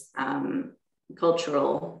awareness,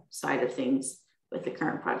 cultural side of things with the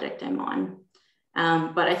current project I'm on.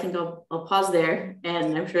 But I think I'll pause there,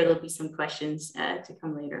 and I'm sure there'll be some questions to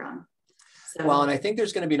come later on. So. Well, and I think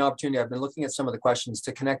there's going to be an opportunity. I've been looking at some of the questions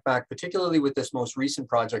to connect back, particularly with this most recent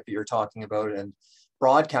project that you're talking about and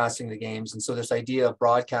broadcasting the games. And so this idea of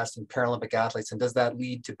broadcasting Paralympic athletes, and does that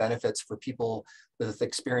lead to benefits for people with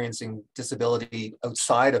experiencing disability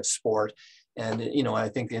outside of sport? And, you know, I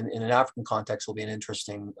think in an African context will be an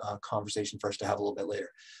interesting conversation for us to have a little bit later.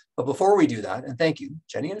 But before we do that, and thank you,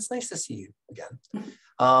 Jenny, and it's nice to see you again.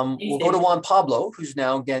 We'll go to Juan Pablo, who's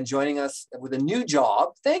now again joining us with a new job.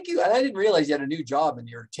 Thank you. And I didn't realize you had a new job and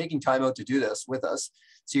you're taking time out to do this with us.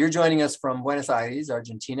 So you're joining us from Buenos Aires,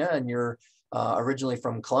 Argentina, and you're originally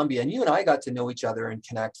from Colombia. And you and I got to know each other and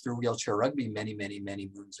connect through wheelchair rugby many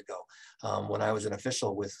moons ago when I was an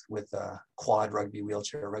official with quad rugby,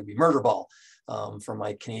 wheelchair rugby, murder ball from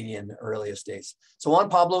my Canadian earliest days. So Juan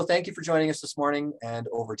Pablo, thank you for joining us this morning, and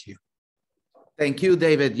over to you. Thank you,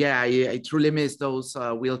 David. Yeah, I truly miss those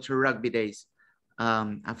wheelchair rugby days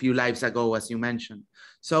a few lives ago, as you mentioned.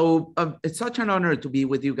 So it's such an honor to be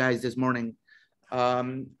with you guys this morning.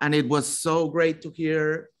 And it was so great to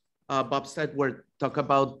hear Bob Steadward talk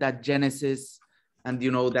about that genesis and, you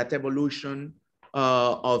know, that evolution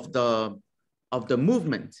of the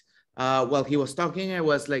movement. While he was talking, I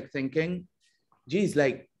was like thinking, geez,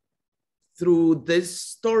 like, through this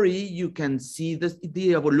story, you can see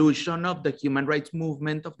the evolution of the human rights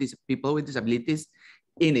movement of these people with disabilities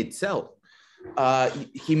in itself.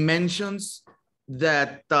 He mentions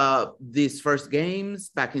that these first games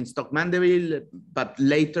back in Stoke Mandeville, but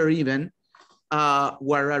later even,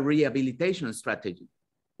 were a rehabilitation strategy.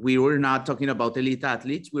 We were not talking about elite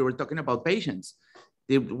athletes, we were talking about patients.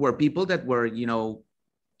 They were people that were, you know,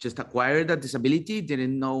 just acquired a disability,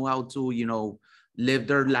 didn't know how to, you know, live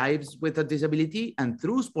their lives with a disability, and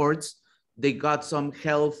through sports, they got some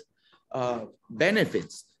health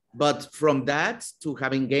benefits. But from that to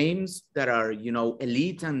having games that are, you know,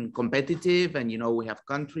 elite and competitive, and, you know, we have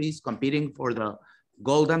countries competing for the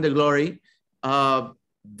gold and the glory,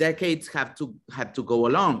 decades had to go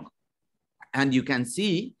along. And you can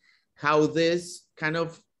see how this kind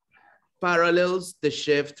of parallels the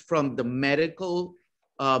shift from the medical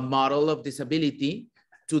model of disability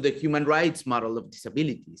to the human rights model of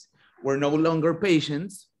disabilities. We're no longer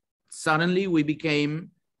patients. Suddenly we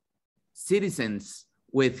became citizens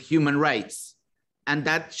with human rights. And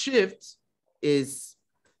that shift is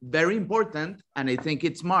very important. And I think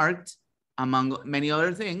it's marked, among many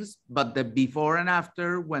other things, but the before and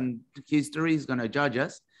after, when history is gonna judge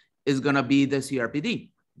us, is gonna be the CRPD,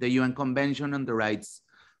 the UN Convention on the Rights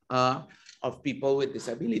of People with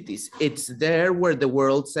Disabilities. It's there where the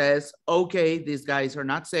world says, okay, these guys are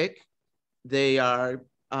not sick. They are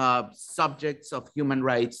subjects of human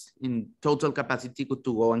rights in total capacity to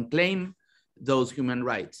go and claim those human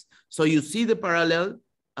rights. So you see the parallel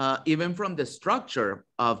even from the structure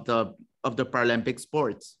of the Paralympic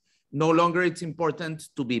sports. No longer it's important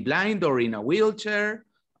to be blind or in a wheelchair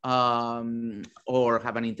or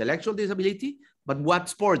have an intellectual disability, but what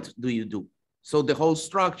sport do you do? So the whole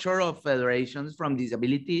structure of federations from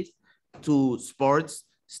disabilities to sports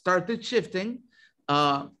started shifting,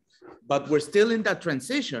 but we're still in that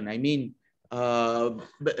transition. I mean, Bob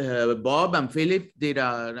and Philip did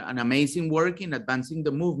an amazing work in advancing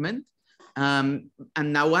the movement. And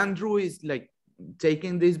now Andrew is like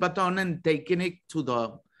taking this baton and taking it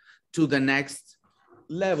to the next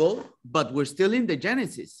level, but we're still in the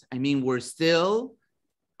genesis. I mean, we're still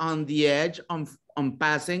on the edge on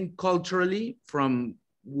passing culturally from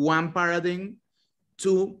one paradigm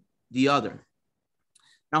to the other.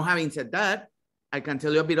 Now, having said that, I can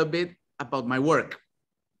tell you a bit about my work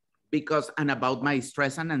and about my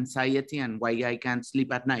stress and anxiety and why I can't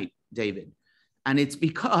sleep at night, David. And it's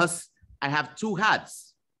because I have two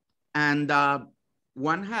hats. And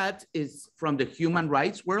one hat is from the human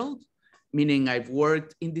rights world, meaning I've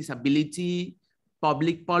worked in disability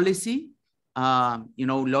public policy, you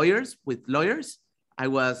know, with lawyers. I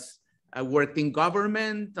worked in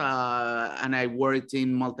government and I worked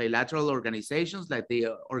in multilateral organizations like the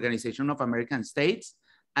Organization of American States.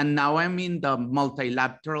 And now I'm in the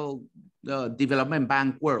multilateral development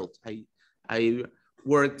bank world. I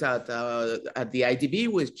worked at the IDB,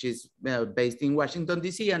 which is based in Washington,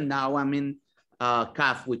 DC. And now I'm in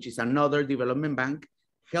CAF, which is another development bank,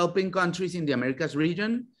 helping countries in the Americas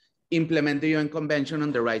region implement the UN Convention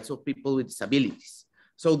on the Rights of People with Disabilities.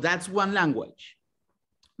 So that's one language.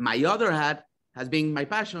 My other hat has been my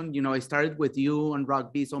passion. You know, I started with you on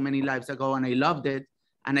rugby so many lives ago and I loved it.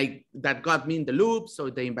 And that got me in the loop. So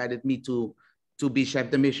they invited me to be chef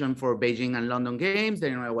de mission for Beijing and London Games.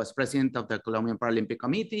 Then I was president of the Colombian Paralympic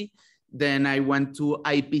Committee. Then I went to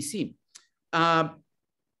IPC.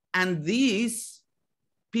 And these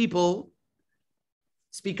people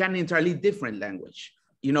speak an entirely different language.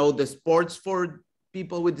 You know, the sports for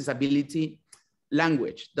people with disability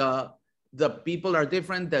language, the people are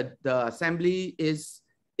different, the assembly is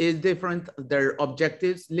different, their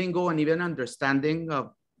objectives, lingo, and even understanding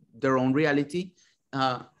of their own reality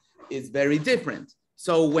is very different.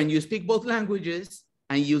 So when you speak both languages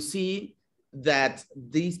and you see that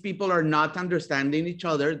these people are not understanding each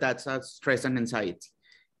other, that's a stress and anxiety,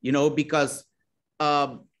 you know, because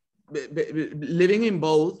living in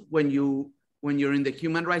both, when you're in the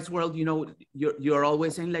human rights world, you know, you're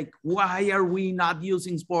always saying like, why are we not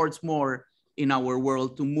using sports more in our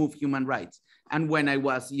world to move human rights? And when I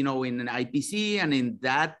was, you know, in an IPC and in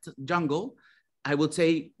that jungle, I would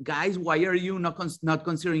say, guys, why are you not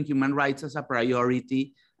considering human rights as a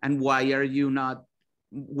priority? And why are you not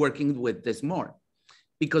working with this more?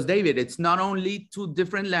 Because David, it's not only two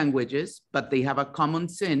different languages, but they have a common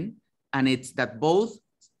sin, and it's that both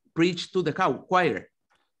preach to the choir.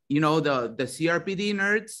 You know, the CRPD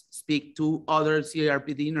nerds speak to other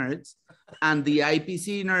CRPD nerds, and the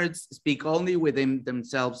IPC nerds speak only within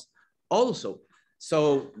themselves also.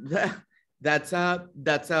 So that's a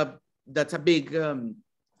big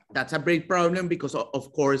problem, because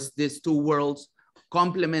of course these two worlds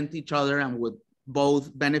complement each other and would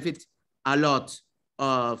both benefit a lot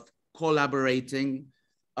of collaborating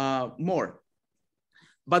more.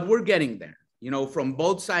 But we're getting there, you know, from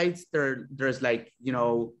both sides. There's like, you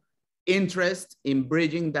know, interest in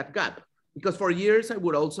bridging that gap, because for years I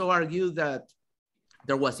would also argue that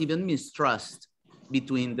there was even mistrust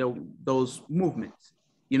between those movements.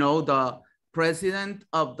 You know, the president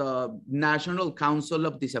of the National Council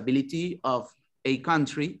of Disability of a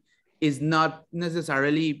country is not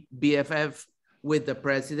necessarily BFF with the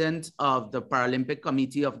president of the Paralympic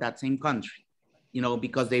Committee of that same country, you know,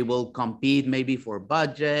 because they will compete maybe for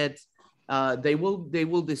budgets. They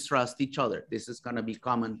will distrust each other. This is going to be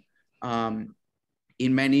common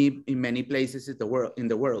in many places in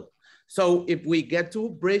the world. So if we get to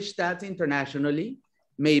bridge that internationally,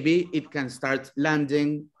 maybe it can start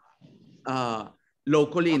landing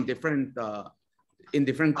locally in different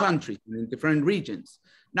countries, in different regions.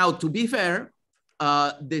 Now, to be fair,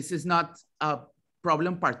 this is not a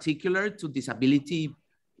problem particular to disability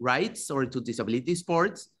rights or to disability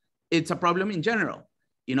sports. It's a problem in general.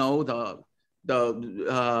 You know, the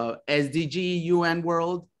SDG UN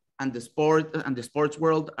world and the sports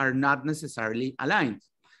world are not necessarily aligned,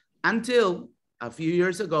 until a few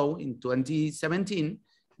years ago in 2017,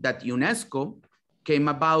 that UNESCO came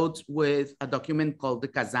about with a document called the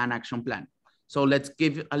Kazan Action Plan. So let's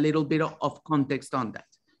give a little bit of context on that.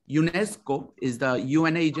 UNESCO is the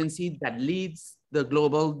UN agency that leads the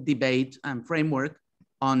global debate and framework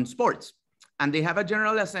on sports. And they have a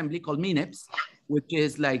General Assembly called MINEPS, which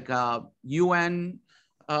is like a UN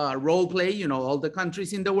role play, you know, all the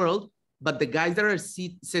countries in the world, but the guys that are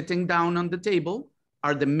sitting down on the table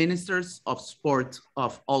are the ministers of sport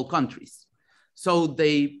of all countries. So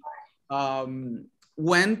they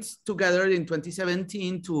went together in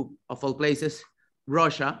 2017 to, of all places,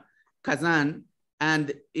 Russia, Kazan.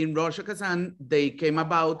 And in Russia, Kazan, they came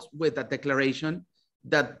about with a declaration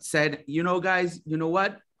that said, you know, guys, you know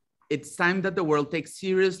what? It's time that the world takes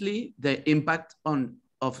seriously the impact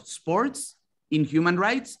of sports in human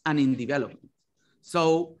rights and in development.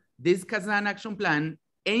 So this Kazan Action Plan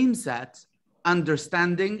aims at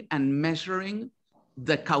understanding and measuring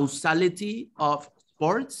the causality of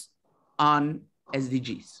sports on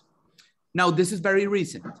SDGs. Now, this is very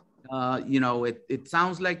recent. You know, it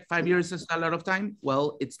sounds like 5 years is a lot of time.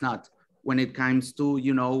 Well, it's not when it comes to,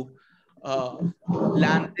 you know,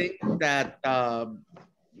 landing that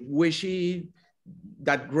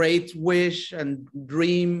that great wish and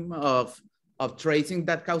dream of tracing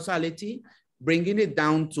that causality, bringing it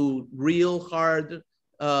down to real hard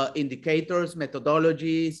indicators,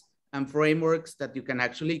 methodologies, and frameworks that you can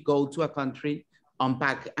actually go to a country,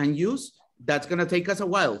 unpack and use. That's gonna take us a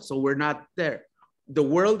while, so we're not there. The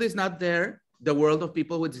world is not there. The world of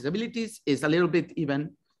people with disabilities is a little bit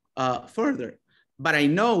even further. But I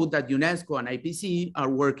know that UNESCO and IPC are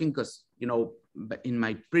working, because, you know, in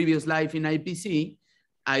my previous life in IPC,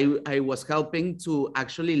 I was helping to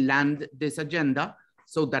actually land this agenda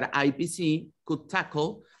so that IPC could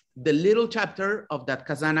tackle the little chapter of that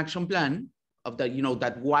Kazan Action Plan, of the, you know,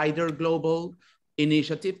 that wider global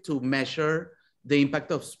initiative to measure the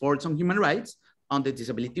impact of sports on human rights on the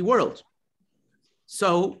disability world.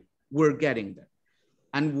 So we're getting there.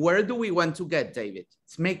 And where do we want to get, David?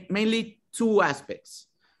 It's mainly two aspects.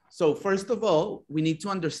 So first of all, we need to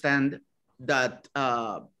understand that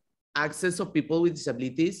access of people with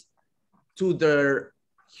disabilities to their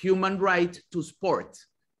human right to sport.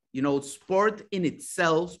 You know, sport in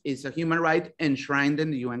itself is a human right enshrined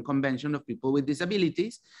in the UN Convention of People with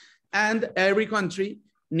Disabilities, and every country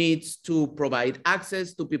needs to provide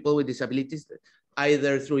access to people with disabilities,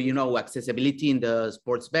 either through, you know, accessibility in the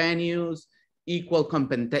sports venues, equal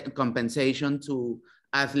compensation to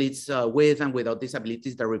athletes with and without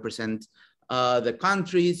disabilities that represent the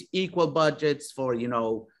countries, equal budgets for,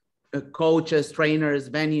 coaches, trainers,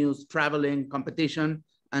 venues, traveling, competition,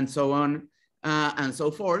 and so on and so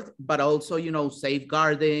forth, but also,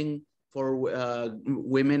 safeguarding for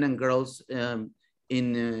women and girls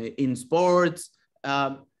in sports.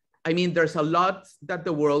 There's a lot that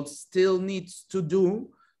the world still needs to do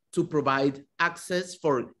to provide access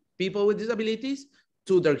for people with disabilities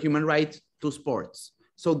to their human right to sports.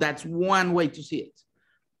 So that's one way to see it.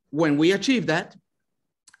 When we achieve that,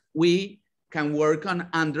 we can work on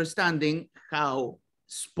understanding how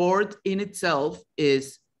sport in itself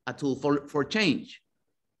is a tool for change.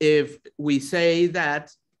 If we say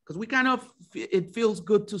that, because it feels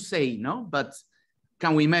good to say, no, but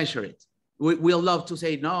can we measure it? We'll love to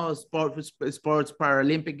say, no, sports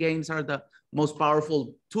Paralympic Games are the most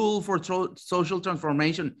powerful tool for social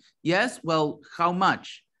transformation. Yes, well, how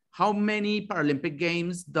much? How many Paralympic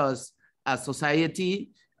Games does a society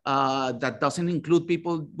that doesn't include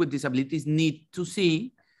people with disabilities need to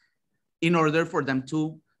see in order for them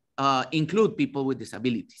to include people with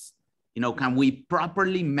disabilities? Can we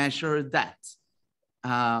properly measure that?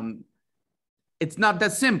 It's not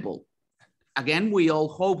that simple. Again, we all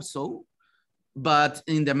hope so, but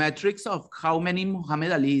in the metrics of how many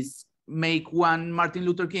Muhammad Alis make one Martin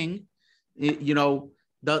Luther King,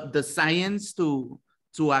 the science to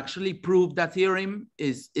actually prove that theorem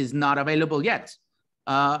is not available yet.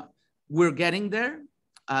 We're getting there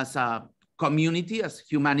as a community, as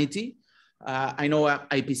humanity. I know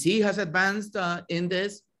IPC has advanced in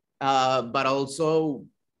this, but also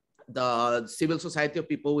the civil society of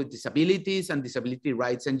people with disabilities and disability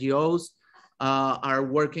rights NGOs are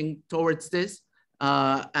working towards this.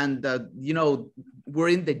 We're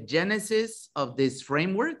in the genesis of these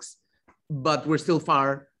frameworks, but we're still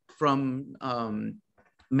far from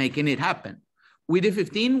making it happen. WIDI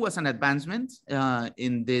 15 was an advancement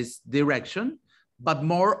in this direction, but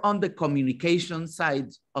more on the communication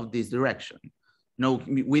side of this direction.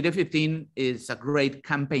 WIDI 15 is a great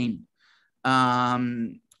campaign.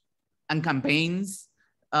 And campaigns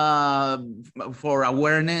for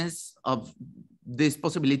awareness of this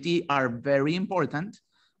possibility are very important,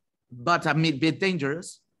 but a bit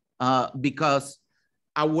dangerous because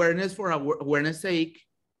awareness for awareness sake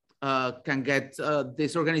can get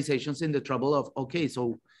these organizations in the trouble of, okay,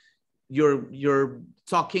 so you're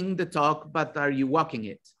talking the talk, but are you walking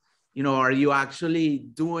it? Are you actually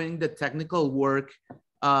doing the technical work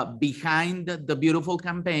behind the beautiful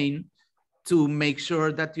campaign to make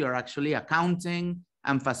sure that you're actually accounting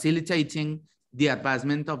and facilitating the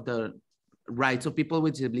advancement of the rights of people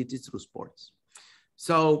with disabilities through sports?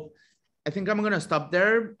 So I think I'm going to stop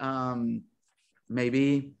there.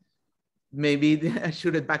 Maybe I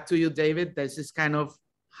shoot it back to you, David. This is kind of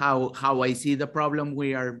how I see the problem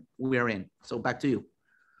we are in. So back to you.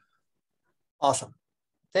 Awesome.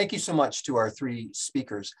 Thank you so much to our three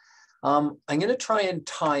speakers. I'm going to try and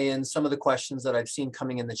tie in some of the questions that I've seen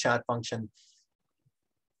coming in the chat function.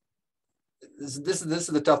 This is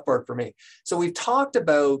the tough part for me. So we've talked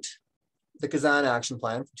about the Kazan Action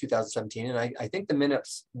Plan for 2017, and I think the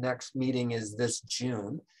next meeting is this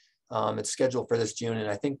June. It's scheduled for this June, and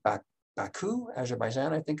I think Baku,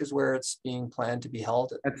 Azerbaijan, I think is where it's being planned to be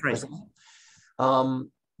held. That's right.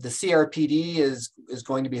 The CRPD is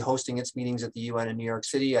going to be hosting its meetings at the UN in New York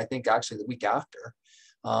City, I think actually the week after.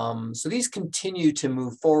 So these continue to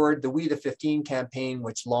move forward. The We the 15 campaign,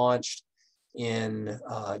 which launched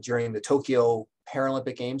during the Tokyo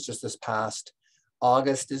Paralympic Games just this past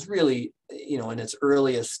August, is really, in its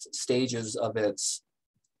earliest stages of its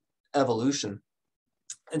evolution.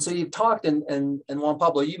 And so you've talked, and Juan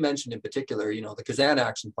Pablo, you mentioned in particular, the Kazan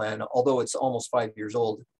Action Plan, although it's almost 5 years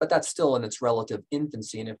old, but that's still in its relative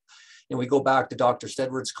infancy. And if we go back to Dr.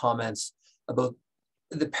 Steadward's comments about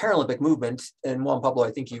the Paralympic movement, and Juan Pablo,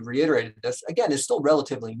 I think you reiterated this, again, is still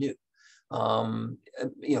relatively new.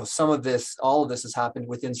 Some of this, all of this has happened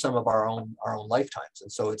within some of our own lifetimes.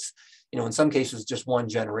 And so it's, in some cases, just one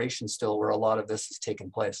generation still where a lot of this has taken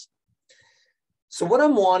place. So what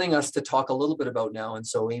I'm wanting us to talk a little bit about now, and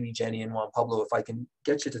so Amy, Jenny, and Juan Pablo, if I can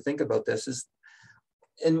get you to think about this, is,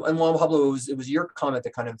 and Juan Pablo, it was your comment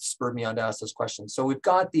that kind of spurred me on to ask this question. So we've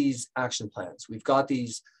got these action plans, we've got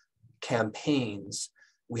these campaigns,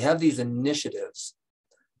 we have these initiatives,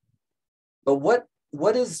 but what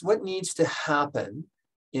needs to happen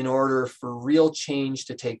in order for real change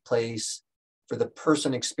to take place for the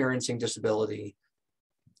person experiencing disability?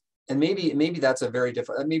 And maybe that's a very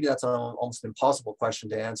different, maybe that's an almost impossible question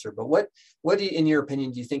to answer, but what in your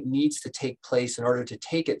opinion, do you think needs to take place in order to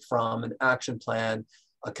take it from an action plan,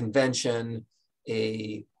 a convention,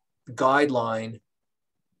 a guideline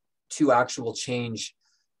to actual change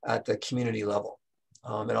at the community level.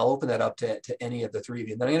 And I'll open that up to any of the three of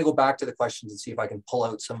you. And then I'm going to go back to the questions and see if I can pull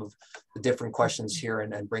out some of the different questions here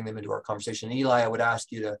and bring them into our conversation. And Eli, I would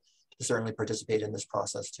ask you to certainly participate in this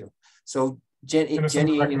process too. So Jenny,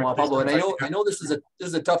 Amy, Juan, Pablo, and I know this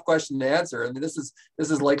is a tough question to answer. I mean, this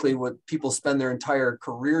is likely what people spend their entire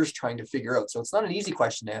careers trying to figure out. So it's not an easy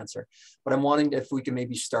question to answer, but I'm wanting if we can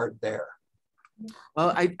maybe start there.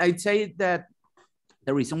 Well, I'd say that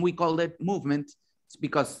the reason we call it movement is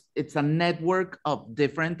because it's a network of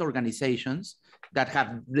different organizations that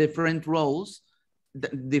have different roles,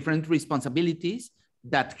 different responsibilities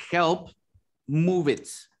that help move it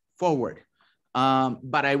forward.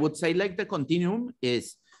 But I would say like the continuum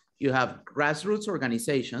is you have grassroots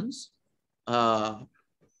organizations,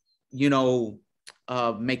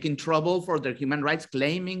 making trouble for their human rights,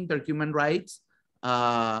 claiming their human rights,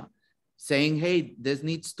 saying, hey, this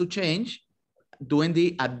needs to change, doing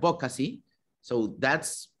the advocacy. So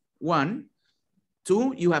that's one.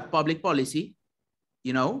 Two, you have public policy.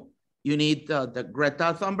 You need the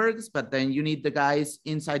Greta Thunbergs, but then you need the guys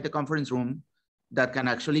inside the conference room that can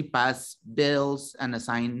actually pass bills and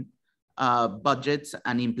assign budgets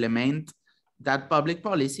and implement that public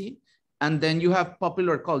policy. And then you have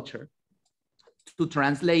popular culture to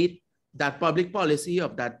translate that public policy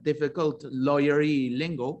of that difficult lawyery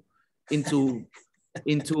lingo into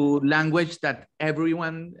language that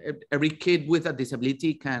every kid with a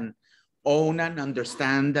disability can own and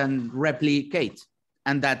understand and replicate.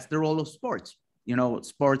 And that's the role of sports.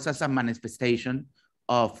 Sports as a manifestation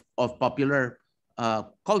of popular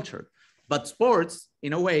culture. But sports,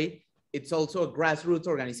 in a way, it's also a grassroots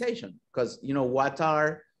organization because, what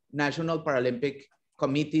are national Paralympic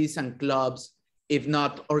committees and clubs, if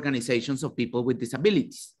not organizations of people with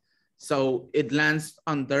disabilities? So it lands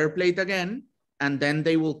on their plate again, and then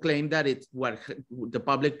they will claim that it's what the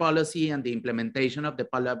public policy and the implementation of the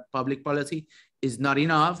public policy is not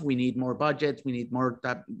enough. We need more budgets. We need more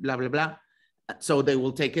blah, blah, blah. So they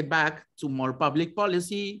will take it back to more public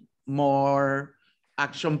policy, more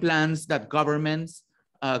action plans that governments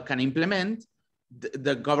can implement.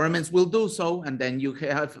 The governments will do so. And then you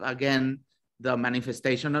have, again, the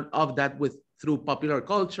manifestation of that through popular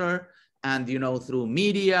culture and, through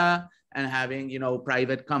media and having,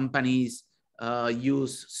 private companies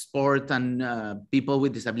use sport and people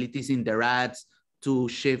with disabilities in their ads to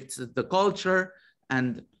shift the culture.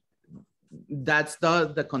 And that's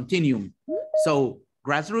the continuum. So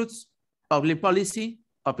grassroots, public policy,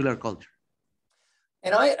 popular culture.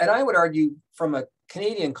 And I would argue from a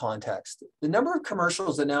Canadian context, the number of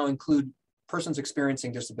commercials that now include persons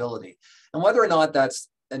experiencing disability, and whether or not that's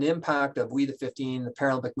an impact of We the 15, the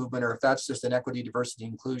Paralympic movement, or if that's just an equity, diversity,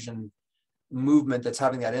 inclusion movement that's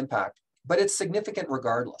having that impact, but it's significant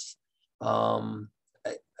regardless,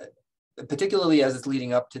 particularly as it's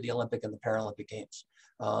leading up to the Olympic and the Paralympic Games.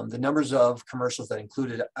 The numbers of commercials that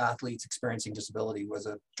included athletes experiencing disability was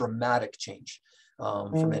a dramatic change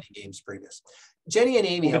from any games previous. Jenny and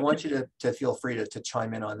Amy, I want you to feel free to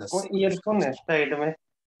chime in on this. Yeah,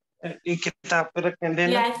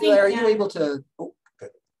 I think, are you able to? Oh, good,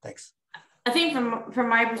 thanks. I think from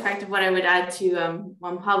my perspective, what I would add to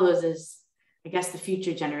Juan Pablo's is, I guess, the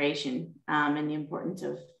future generation and the importance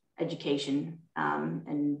of education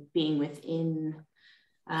and being within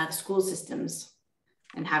the school systems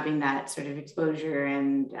and having that sort of exposure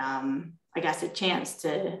and I guess a chance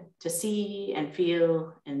to see and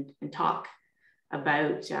feel and talk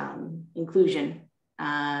about inclusion,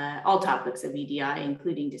 all topics of EDI,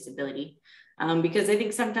 including disability, because I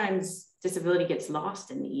think sometimes disability gets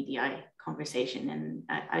lost in the EDI conversation. And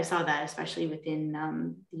I saw that especially within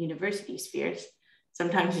the university spheres.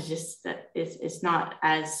 Sometimes it's just that it's not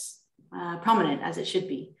as prominent as it should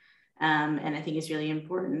be. And I think it's really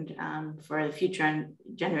important for the future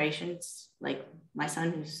generations, like my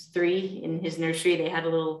son who's 3, in his nursery, they had a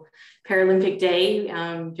little Paralympic day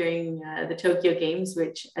during the Tokyo Games,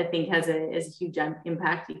 which I think has a huge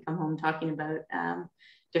impact. You come home talking about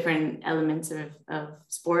different elements of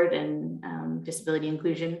sport and disability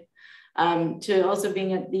inclusion, to also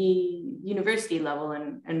being at the university level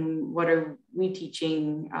and what are we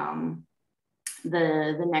teaching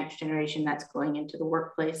the next generation that's going into the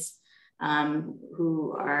workplace,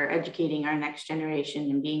 who are educating our next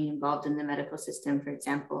generation and being involved in the medical system, for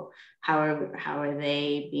example. How are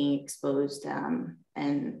they being exposed and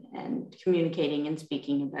communicating and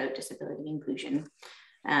speaking about disability inclusion?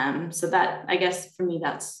 So that, I guess for me,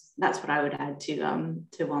 that's what I would add to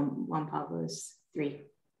Juan Pablo's 3.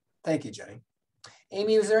 Thank you, Jenny.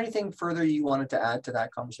 Amy, is there anything further you wanted to add to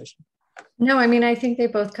that conversation? No, I mean, I think they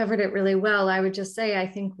both covered it really well. I would just say, I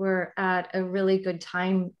think we're at a really good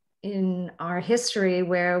time in our history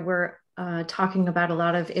where we're talking about a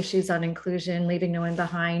lot of issues on inclusion, leaving no one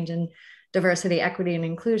behind, and diversity, equity, and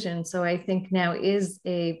inclusion. So I think now is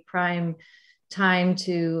a prime time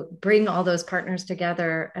to bring all those partners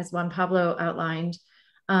together, as Juan Pablo outlined.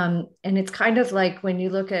 And it's kind of like when you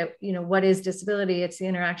look at, what is disability, it's the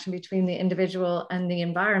interaction between the individual and the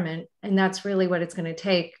environment. And that's really what it's going to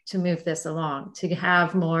take to move this along, to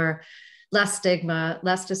have less stigma,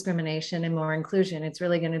 less discrimination, and more inclusion. It's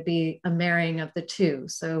really going to be a marrying of the two.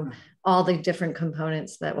 So all the different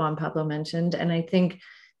components that Juan Pablo mentioned. And I think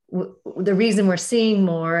the reason we're seeing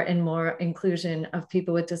more and more inclusion of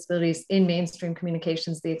people with disabilities in mainstream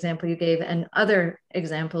communications, the example you gave, and other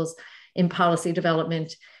examples in policy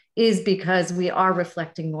development, is because we are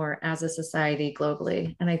reflecting more as a society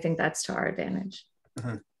globally. And I think that's to our advantage.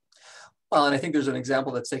 Mm-hmm. Well, and I think there's an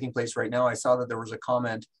example that's taking place right now. I saw that there was a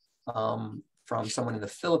comment from someone in the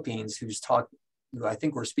Philippines who I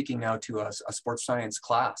think we're speaking now to a sports science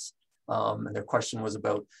class. And their question was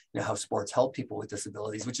about how sports help people with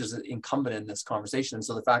disabilities, which is incumbent in this conversation. And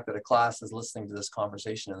so the fact that a class is listening to this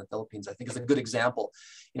conversation in the Philippines, I think is a good example,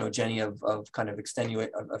 Jenny, of kind of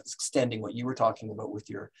extending what you were talking about with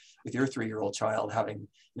your 3-year-old child having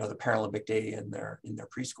the Paralympic Day in their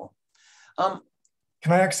preschool.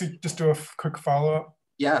 Can I actually just do a quick follow-up?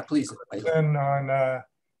 Yeah, please. Then I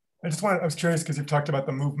was curious because you've talked about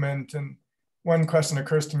the movement, and one question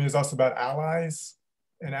occurs to me is also about allies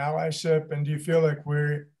and allyship. And do you feel like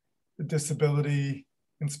the disability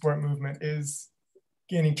in sport movement is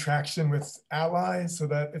gaining traction with allies, so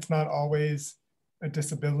that it's not always a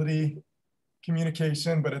disability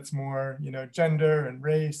communication, but it's more, gender and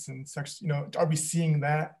race and sex, are we seeing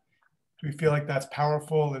that? Do we feel like that's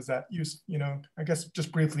powerful? Is that use, I guess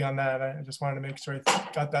just briefly on that, I just wanted to make sure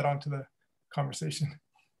I got that onto the conversation.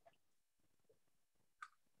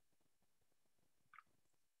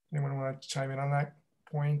 Anyone want to chime in on that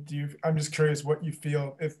point? I'm just curious what you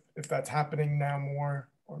feel, if that's happening now more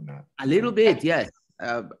or not. A little bit, yes.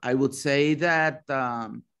 I would say that,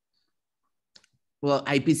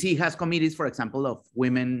 IPC has committees, for example, of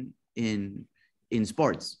women in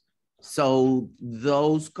sports. So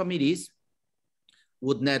those committees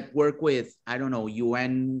would network with, I don't know,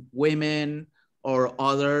 UN Women or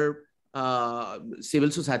other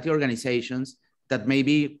civil society organizations that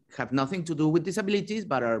maybe have nothing to do with disabilities,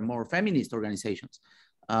 but are more feminist organizations.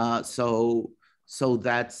 So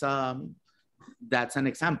that's an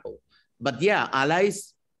example. But yeah,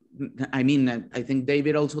 allies, I mean, I think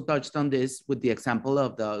David also touched on this with the example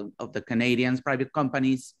of the Canadians private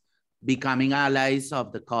companies becoming allies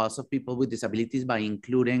of the cause of people with disabilities by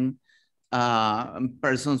including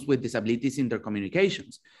persons with disabilities in their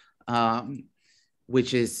communications,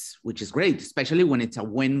 which is great, especially when it's a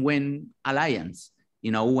win-win alliance,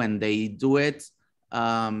 when they do it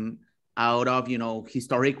out of,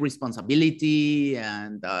 historic responsibility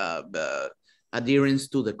and adherence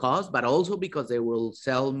to the cause, but also because they will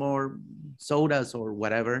sell more sodas or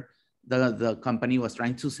whatever the company was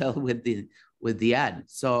trying to sell with the ad.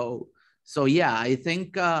 So yeah, I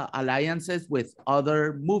think alliances with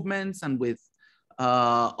other movements and with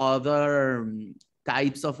other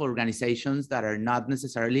types of organizations that are not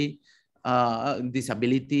necessarily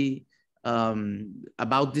disability,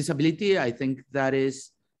 about disability, I think that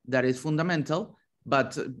is fundamental.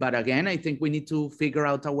 But again, I think we need to figure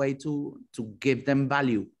out a way to give them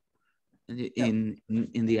value in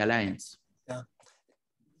the alliance. Yeah.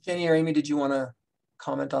 Jenny or Amy, did you want to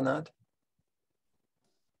comment on that?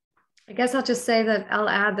 I guess I'll just say that I'll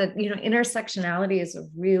add that, intersectionality is a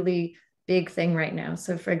really big thing right now.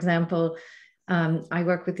 So for example, I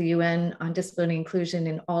work with the UN on disability inclusion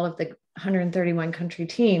in all of the 131 country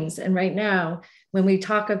teams. And right now, when we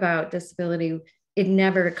talk about disability, it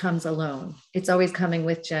never comes alone. It's always coming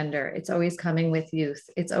with gender. It's always coming with youth.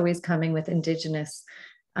 It's always coming with indigenous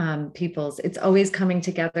peoples. It's always coming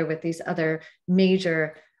together with these other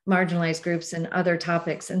major marginalized groups and other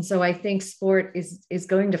topics. And so I think sport is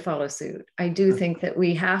going to follow suit. I do think that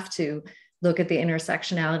we have to look at the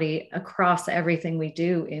intersectionality across everything we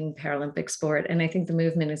do in Paralympic sport. And I think the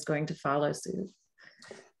movement is going to follow suit.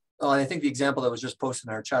 Well, and I think the example that was just posted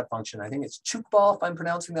in our chat function, I think it's Chukball, if I'm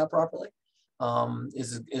pronouncing that properly,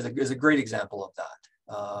 is a great example of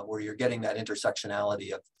that, where you're getting that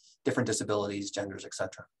intersectionality of different disabilities, genders,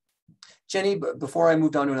 etc. Jenny, before I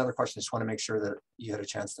moved on to another question, I just want to make sure that you had a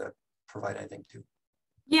chance to provide anything too.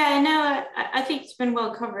 Yeah, no, I think it's been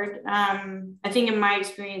well covered. I think in my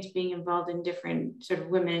experience being involved in different sort of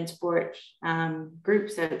women in sport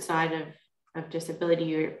groups outside of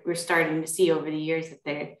disability, we're starting to see over the years that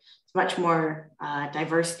there's much more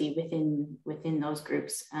diversity within those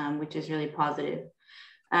groups, which is really positive.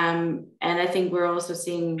 And I think we're also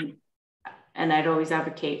seeing, and I'd always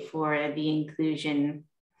advocate for the inclusion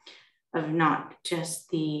of not just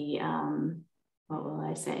the, what will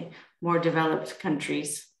I say, more developed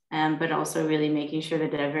countries, but also really making sure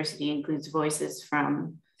that diversity includes voices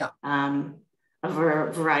from a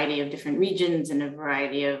variety of different regions and a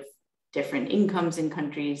variety of different incomes in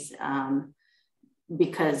countries.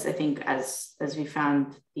 Because I think as we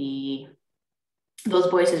found,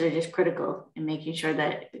 those voices are just critical in making sure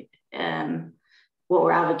that what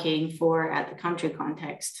we're advocating for at the country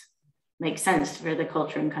context makes sense for the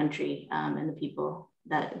culture and country and the people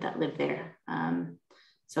that live there.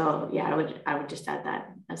 So yeah, I would just add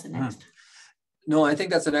that as the next. No, I think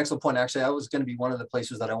that's an excellent point. Actually, that was going to be one of the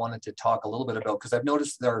places that I wanted to talk a little bit about, because I've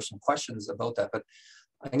noticed there are some questions about that, but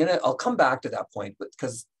I'll come back to that point, but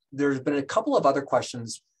because there's been a couple of other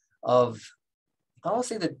questions of, I don't want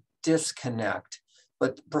to say the disconnect,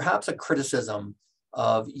 but perhaps a criticism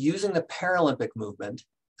of using the Paralympic movement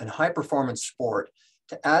and high performance sport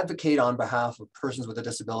to advocate on behalf of persons with a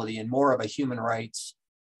disability in more of a human rights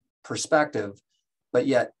perspective. But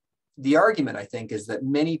yet the argument, I think, is that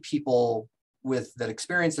many people that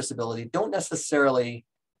experience disability don't necessarily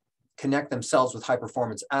connect themselves with high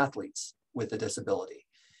performance athletes with a disability.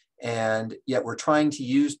 And yet we're trying to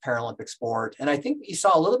use Paralympic sport. And I think you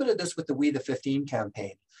saw a little bit of this with the We the 15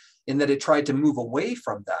 campaign, in that it tried to move away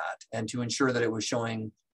from that and to ensure that it was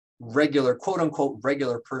showing regular, quote unquote,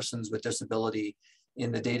 regular persons with disability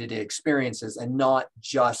in the day-to-day experiences and not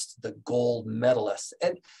just the gold medalists.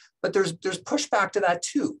 But there's pushback to that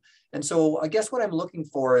too. And so I guess what I'm looking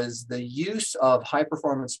for is the use of high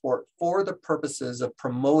performance sport for the purposes of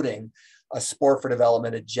promoting a sport for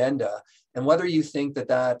development agenda, and whether you think that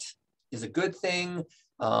that is a good thing,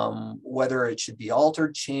 whether it should be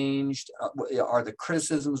altered, changed, are the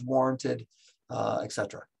criticisms warranted,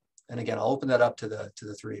 etc. And again, I'll open that up to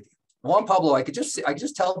the three of you. Juan, Pablo, I could just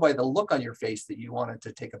tell by the look on your face that you wanted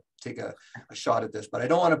to take a shot at this, but I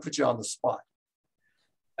don't want to put you on the spot.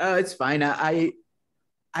 It's fine. I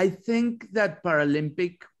think that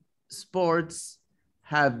Paralympic sports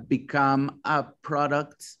have become a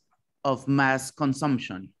product of mass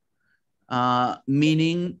consumption,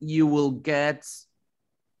 meaning you will get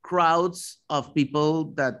crowds of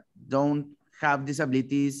people that don't have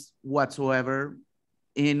disabilities whatsoever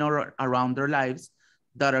in or around their lives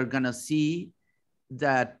that are gonna see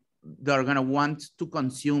that they're gonna want to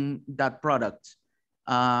consume that product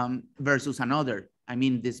versus another. I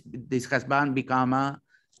mean, this has become a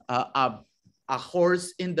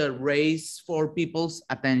horse in the race for people's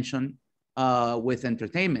attention with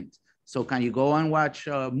entertainment. So can you go and watch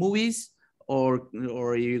movies, or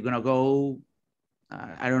are you gonna go,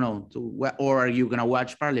 I don't know, or are you gonna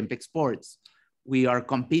watch Paralympic sports? We are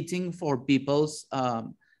competing for people's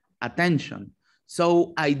attention.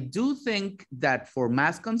 So I do think that for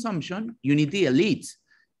mass consumption, you need the elite.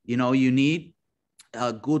 You know, you need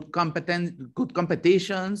good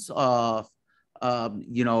competitions of,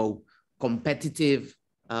 you know, competitive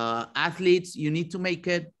athletes. You need to make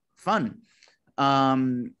it fun.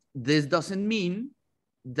 This doesn't mean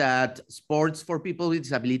that sports for people with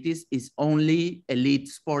disabilities is only elite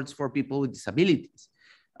sports for people with disabilities.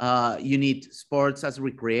 You need sports as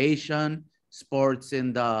recreation, sports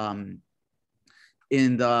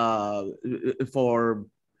for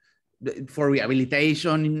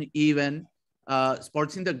rehabilitation, even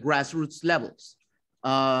sports in the grassroots levels.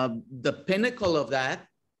 The pinnacle of that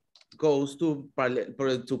goes to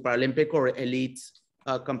Paralympic or elite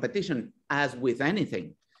competition, as with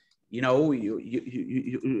anything. You know,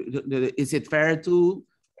 is it fair to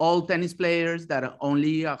all tennis players that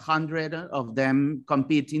only 100 of them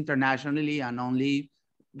compete internationally and only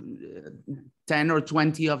 10 or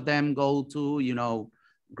 20 of them go to, you know,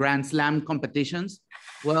 Grand Slam competitions?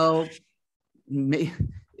 Well,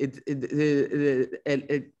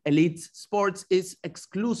 elite sports is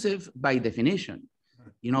exclusive by definition.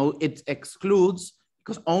 You know, it excludes,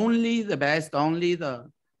 because only the best, only the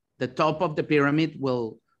top of the pyramid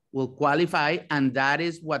will qualify, and that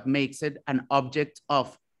is what makes it an object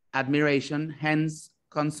of admiration, hence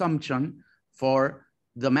consumption for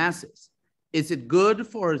the masses. Is it good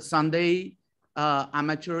for Sunday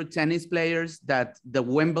amateur tennis players that the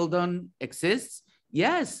Wimbledon exists?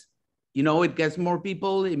 Yes. You know, it gets more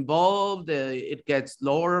people involved, it gets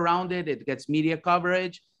lower around it, it gets media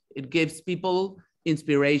coverage, it gives people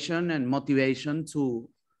inspiration and motivation to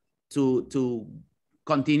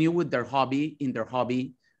continue with their hobby in their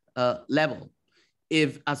hobby level.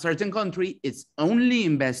 If a certain country is only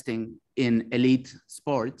investing in elite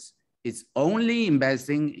sports, it's only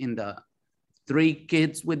investing in the 3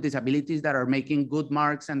 kids with disabilities that are making good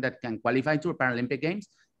marks and that can qualify to Paralympic Games,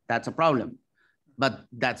 that's a problem. But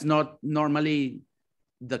that's not normally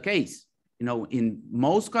the case. You know, in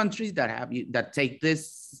most countries that take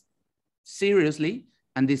this seriously,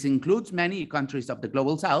 and this includes many countries of the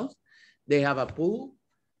global south, they have a pool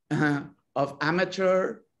of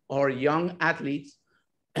amateur or young athletes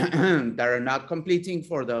that are not competing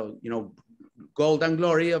for the, you know, gold and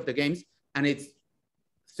glory of the games. And it's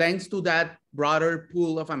thanks to that broader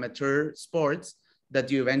pool of amateur sports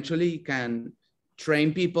that you eventually can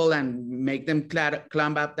train people and make them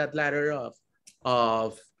climb up that ladder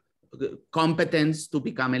of competence to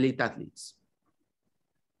become elite athletes.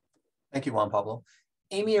 Thank you, Juan Pablo.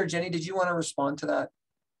 Amy or Jenny, did you want to respond to that?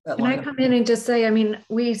 Can I come in and just say, I mean,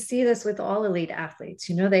 we see this with all elite athletes.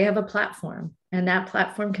 You know, they have a platform, and that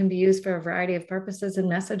platform can be used for a variety of purposes and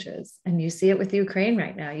messages. And you see it with Ukraine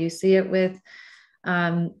right now. You see it with,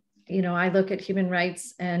 you know, I look at human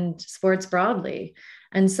rights and sports broadly.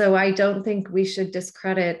 And so I don't think we should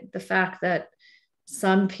discredit the fact that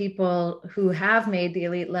some people who have made the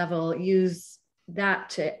elite level use that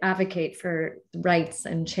to advocate for rights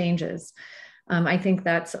and changes. I think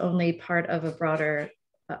that's only part of a broader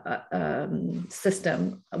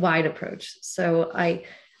system-wide approach. So I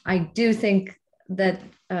do think that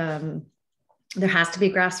there has to be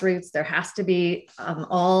grassroots, there has to be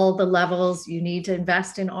all the levels, you need to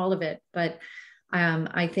invest in all of it. But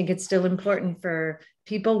I think it's still important for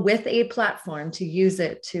people with a platform to use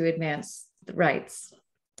it to advance the rights.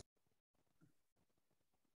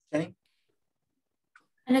 Jenny?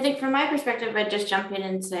 And I think from my perspective, I'd just jump in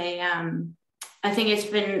and say, I think it's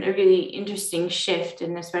been a really interesting shift,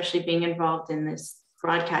 and especially being involved in this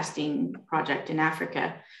broadcasting project in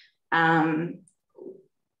Africa,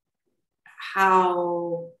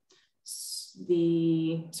 how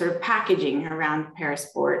the sort of packaging around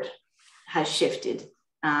parasport has shifted,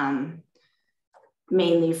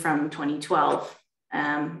 mainly from 2012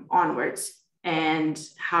 onwards, and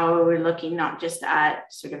how we're looking not just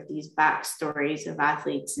at sort of these backstories of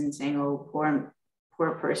athletes and saying, oh, poor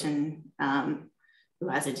person who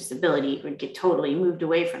has a disability, would get totally moved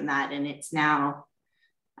away from that. And it's now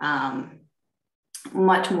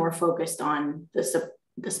much more focused on the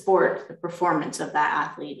sport, the performance of that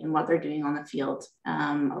athlete and what they're doing on the field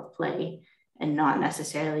of play, and not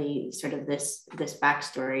necessarily sort of this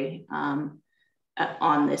backstory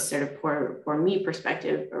on this sort of poor me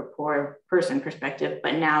perspective or poor person perspective.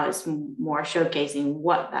 But now it's more showcasing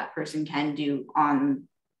what that person can do on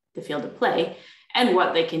the field of play and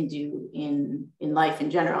what they can do in life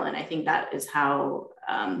in general. And I think that is how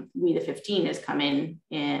We the 15 has come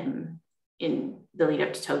in the lead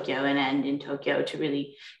up to Tokyo and end in Tokyo, to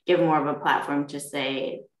really give more of a platform to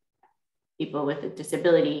say people with a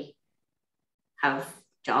disability have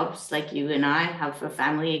jobs like you and I, have a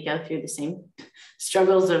family, go through the same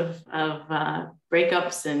struggles of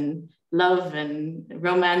breakups and love and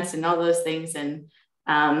romance and all those things. And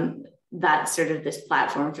that's sort of this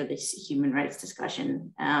platform for this human rights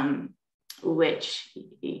discussion, which,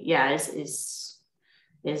 yeah, is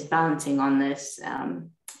balancing on this,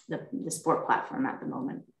 the sport platform at the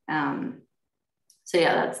moment. So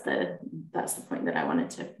yeah, that's the point that I wanted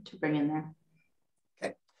to bring in there.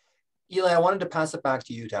 Okay. Eli, I wanted to pass it back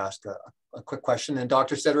to you to ask a quick question. And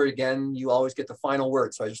Dr. Steadward, again, you always get the final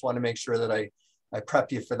word. So I just want to make sure that I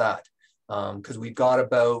prep you for that, because we've got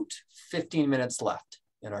about 15 minutes left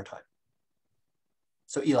in our time.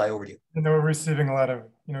 So Eli, over to you. I know we're receiving a lot of,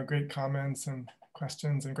 great comments and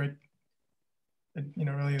questions, and great,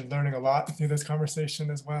 really learning a lot through this conversation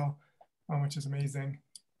as well, which is amazing.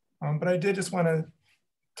 But I did just want to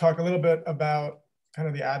talk a little bit about kind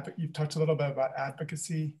of you've touched a little bit about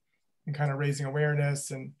advocacy and kind of raising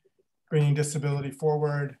awareness and bringing disability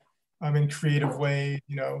forward in creative ways,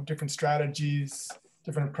 different strategies,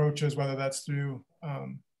 different approaches, whether that's through,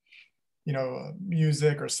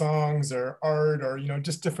 music or songs or art, or,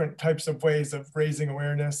 just different types of ways of raising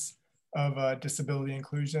awareness of disability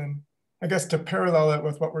inclusion. I guess to parallel it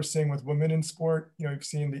with what we're seeing with women in sport, we've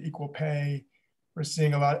seen the equal pay. We're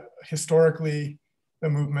seeing a lot historically, the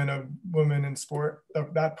movement of women in sport,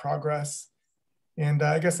 that progress. And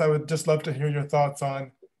I guess I would just love to hear your thoughts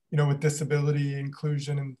on, with disability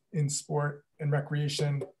inclusion in sport and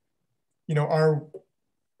recreation,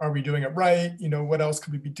 are we doing it right? What else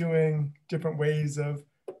could we be doing? Different ways of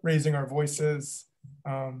raising our voices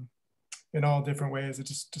in all different ways. I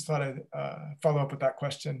just thought I'd follow up with that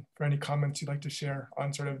question for any comments you'd like to share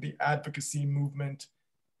on sort of the advocacy movement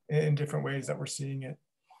in different ways that we're seeing it.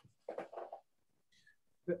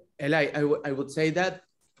 Eli, I would say that,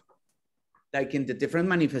 like in the different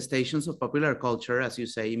manifestations of popular culture, as you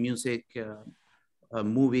say, music,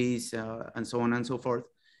 movies, and so on and so forth,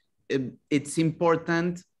 it's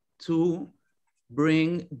important to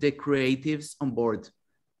bring the creatives on board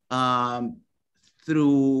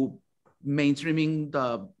through mainstreaming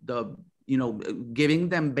giving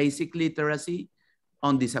them basic literacy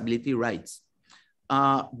on disability rights.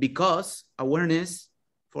 Because awareness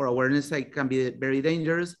sake can be very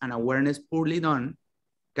dangerous, and awareness poorly done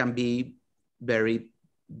can be very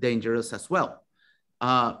dangerous as well.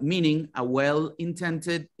 Meaning a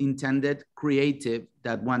well-intended creative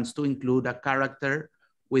that wants to include a character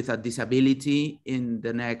with a disability in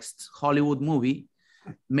the next Hollywood movie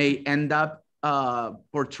may end up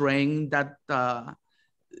portraying that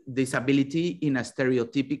disability in a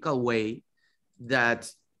stereotypical way that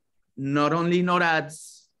not only not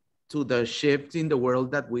adds to the shift in the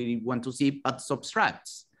world that we want to see, but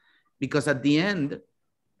subtracts. Because at the end,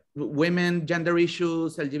 women, gender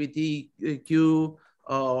issues, LGBTQ,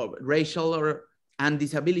 racial and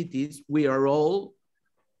disabilities, we are all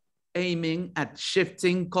aiming at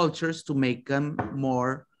shifting cultures to make them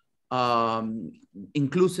more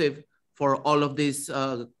inclusive for all of these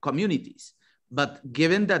communities. But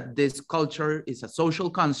given that this culture is a social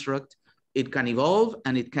construct, it can evolve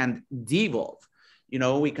and it can devolve. You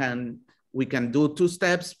know, we can do 2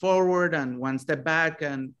 steps forward and 1 step back,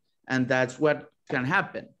 and that's what can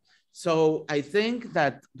happen. So I think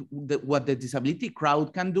that what the disability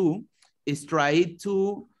crowd can do is try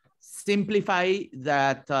to simplify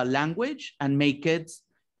that language and make it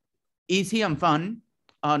easy and fun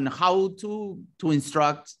on how to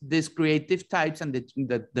instruct these creative types and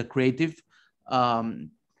the creative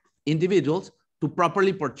individuals to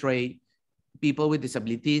properly portray people with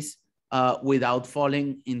disabilities without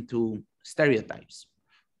falling into stereotypes.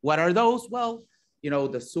 What are those? Well, you know,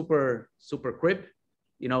 the super crip,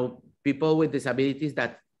 you know, people with disabilities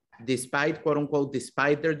that despite, quote unquote,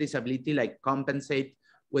 despite their disability, like compensate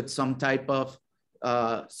with some type of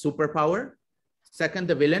superpower. Second,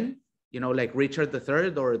 the villain, you know, like Richard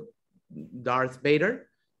III or Darth Vader,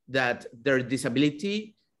 that their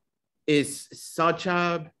disability is such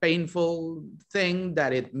a painful thing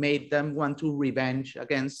that it made them want to revenge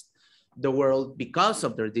against the world because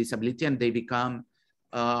of their disability, and they become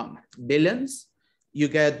villains. You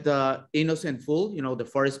get the innocent fool, you know, the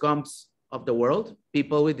Forrest Gumps of the world,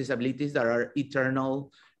 people with disabilities that are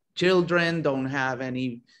eternal children, don't have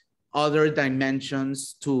any other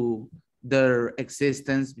dimensions to their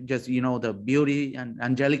existence, just, you know, the beauty and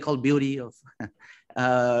angelical beauty of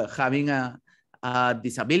having a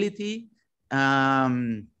disability,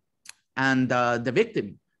 and the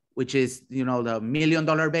victim, which is, you know, the $1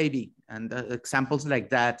 million baby, and examples like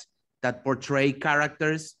that portray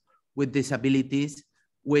characters with disabilities,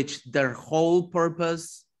 which their whole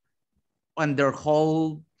purpose and their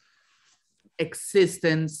whole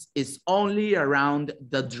existence is only around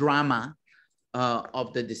the drama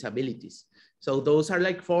of the disabilities. So those are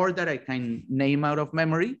like 4 that I can name out of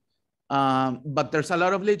memory. But there's a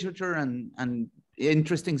lot of literature and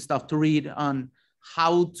interesting stuff to read on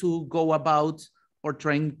how to go about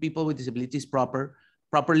portraying people with disabilities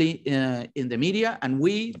properly in the media. And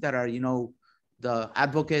we that are, you know, the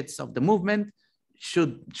advocates of the movement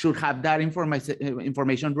should have that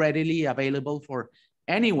information readily available for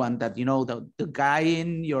anyone that, you know, the guy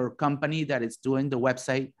in your company that is doing the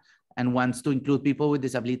website and wants to include people with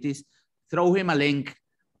disabilities, throw him a link,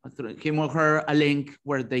 him or her a link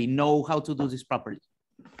where they know how to do this properly.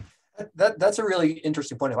 That's a really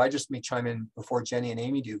interesting point. If I just may chime in before Jenny and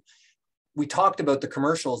Amy do. We talked about the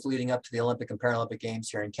commercials leading up to the Olympic and Paralympic Games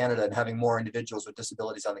here in Canada and having more individuals with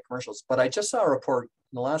disabilities on the commercials. But I just saw a report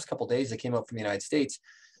in the last couple of days that came out from the United States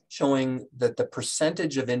showing that the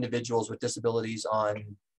percentage of individuals with disabilities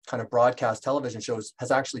on kind of broadcast television shows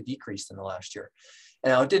has actually decreased in the last year.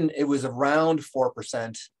 And now it was around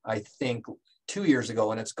 4%, I think, 2 years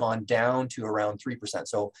ago, and it's gone down to around 3%.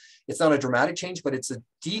 So it's not a dramatic change, but it's a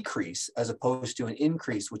decrease as opposed to an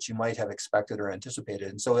increase, which you might have expected or anticipated.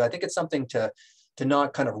 And so I think it's something to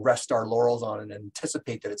not kind of rest our laurels on and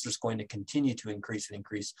anticipate that it's just going to continue to increase and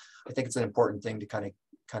increase. I think it's an important thing to kind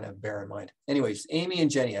of bear in mind. Anyways, Amy and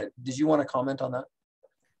Jenny, did you want to comment on that?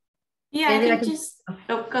 Yeah, I think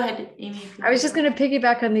go ahead, Amy. I was just going to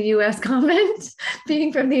piggyback on the US comment,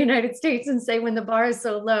 being from the United States, and say when the bar is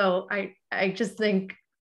so low, I just think,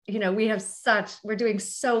 you know, we're doing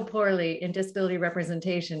so poorly in disability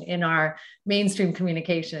representation in our mainstream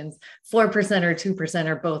communications. 4% or 2%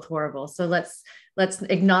 are both horrible. So let's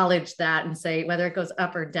acknowledge that and say, whether it goes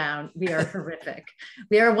up or down, we are horrific.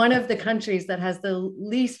 We are one of the countries that has the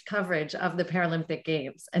least coverage of the Paralympic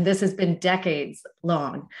Games, and this has been decades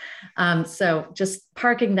long. So just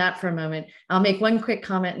parking that for a moment, I'll make one quick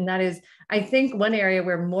comment, and that is, I think one area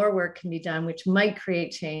where more work can be done, which might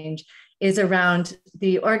create change, is around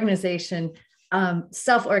the organization,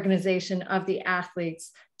 self-organization of the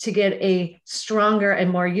athletes to get a stronger and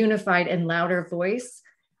more unified and louder voice.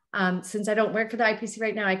 Since I don't work for the IPC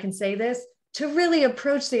right now, I can say this, to really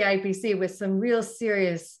approach the IPC with some real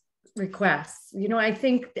serious requests. You know, I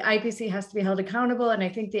think the IPC has to be held accountable, and I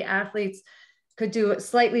think the athletes could do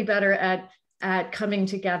slightly better at coming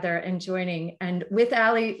together and joining, and with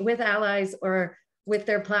allies or with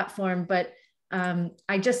their platform. But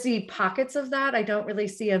I just see pockets of that. I don't really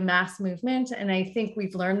see a mass movement. And I think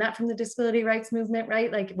we've learned that from the disability rights movement,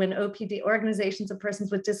 right? Like when OPD, organizations of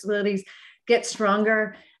persons with disabilities, get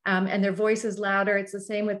stronger and their voice is louder. It's the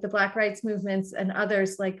same with the Black rights movements and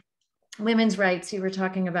others, like women's rights you were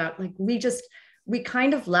talking about. Like we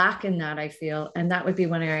kind of lack in that, I feel. And that would be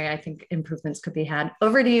one area I think improvements could be had.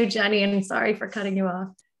 Over to you, Jenny, and sorry for cutting you off.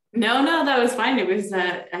 No, that was fine. It was,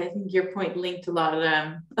 I think your point linked a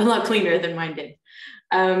lot cleaner than mine did.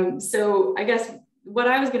 So I guess what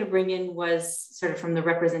I was going to bring in was sort of from the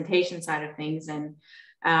representation side of things, and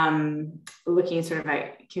looking sort of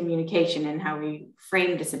at communication and how we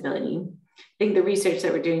frame disability. I think the research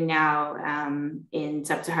that we're doing now in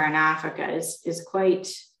sub-Saharan Africa is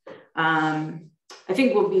quite, I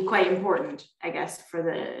think will be quite important, I guess, for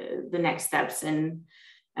the next steps, and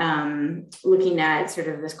looking at sort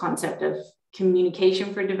of this concept of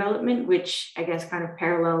communication for development, which I guess kind of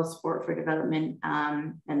parallels sport for development.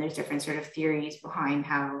 And there's different sort of theories behind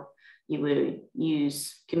how you would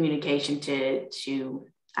use communication to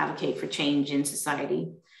advocate for change in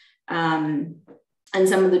society. And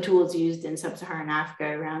some of the tools used in sub-Saharan Africa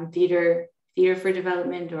around theater for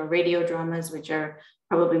development, or radio dramas, which are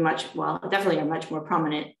probably definitely a much more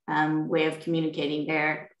prominent way of communicating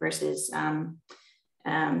there versus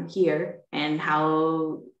here, and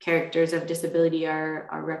how characters of disability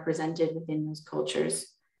are represented within those cultures,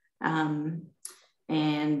 and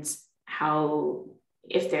how,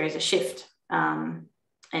 if there is a shift.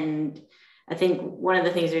 And I think one of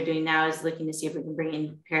the things they're doing now is looking to see if we can bring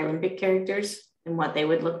in Paralympic characters and what they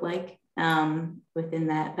would look like within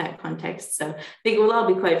that context. So I think it will all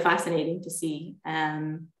be quite fascinating to see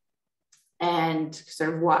and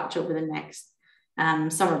sort of watch over the next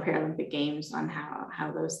Summer Paralympic Games on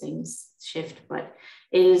how those things shift. But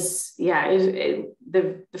the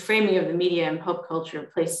framing of the media and pop culture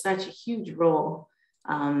plays such a huge role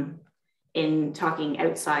in talking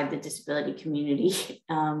outside the disability community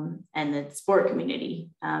and the sport community.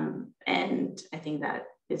 And I think that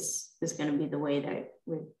is going to be the way that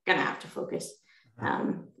we're going to have to focus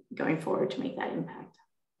going forward to make that impact.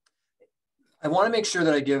 I want to make sure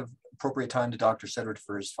that I give appropriate time to Dr. Steadward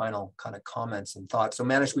for his final kind of comments and thoughts. So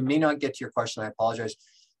Manish, we may not get to your question. I apologize.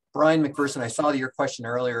 Brian McPherson, I saw your question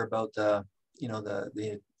earlier about the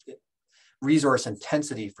resource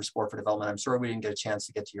intensity for sport for development. I'm sorry we didn't get a chance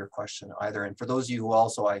to get to your question either. And for those of you who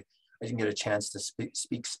also I didn't get a chance to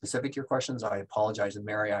speak specific to your questions, I apologize. And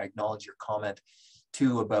Mary, I acknowledge your comment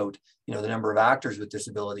too about the number of actors with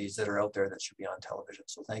disabilities that are out there that should be on television.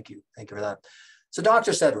 So thank you for that. So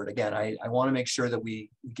Dr. Steadward, again, I want to make sure that we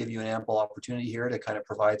give you an ample opportunity here to kind of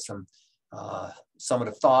provide some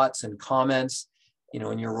summative thoughts and comments,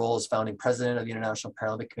 in your role as founding president of the International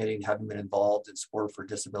Paralympic Committee and having been involved in sport for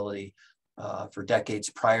disability for decades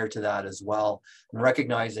prior to that as well. And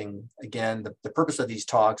recognizing, again, the purpose of these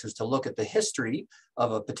talks is to look at the history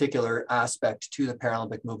of a particular aspect to the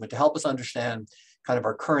Paralympic movement to help us understand kind of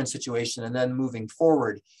our current situation, and then moving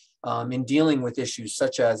forward in dealing with issues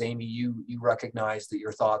such as, Amy, you recognize that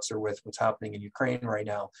your thoughts are with what's happening in Ukraine right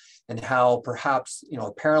now, and how perhaps a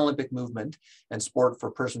Paralympic movement and sport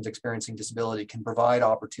for persons experiencing disability can provide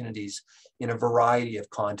opportunities in a variety of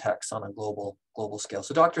contexts on a global scale.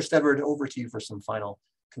 So Dr. Steadward, over to you for some final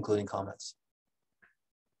concluding comments.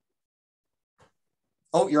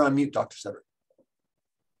 Oh, you're on mute, Dr. Steadward.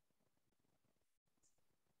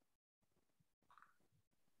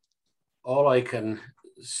 All I can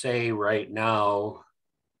say right now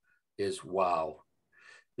is, wow,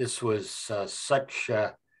 this was such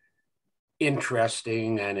a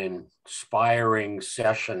interesting and inspiring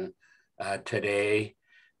session today,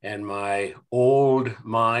 and my old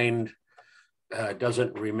mind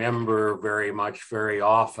doesn't remember very much very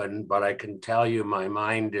often, but I can tell you my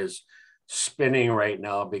mind is spinning right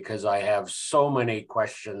now because I have so many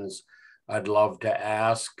questions I'd love to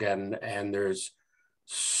ask, and there's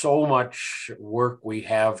so much work we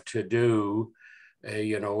have to do,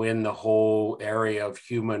 in the whole area of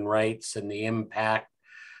human rights and the impact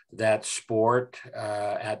that sport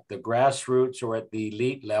at the grassroots or at the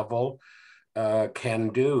elite level can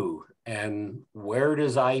do. And where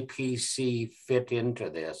does IPC fit into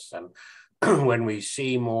this? And when we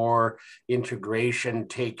see more integration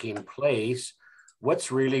taking place,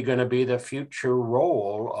 what's really going to be the future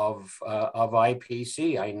role of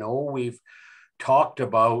IPC? I know we've talked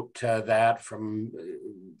about that from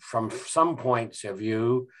some points of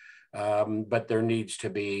view, but there needs to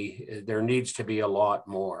be a lot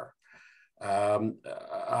more.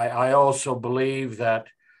 I also believe that,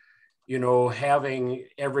 you know, having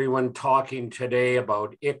everyone talking today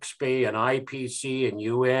about ICSPE and IPC and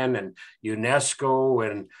UN and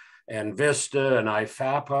UNESCO and VISTA and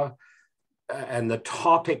IFAPA and the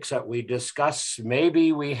topics that we discuss,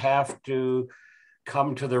 maybe we have to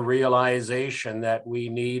come to the realization that we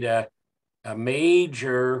need a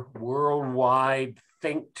major worldwide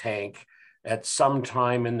think tank at some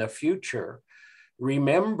time in the future.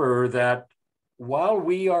 Remember that while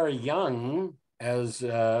we are young as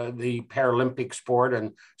the Paralympic sport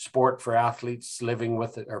and sport for athletes living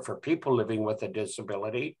with it, or for people living with a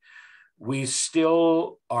disability, we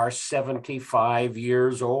still are 75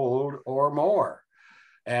 years old or more.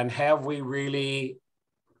 And have we really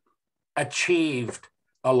achieved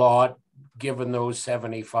a lot given those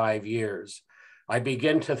 75 years? I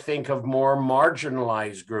begin to think of more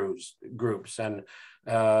marginalized groups, and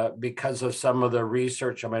because of some of the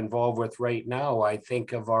research I'm involved with right now, I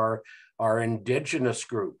think of our indigenous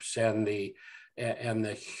groups and the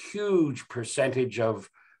huge percentage of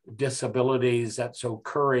disabilities that's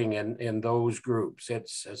occurring in those groups.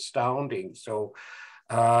 It's astounding. So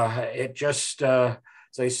it just, as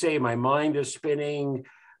I say, my mind is spinning.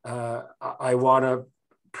 I want to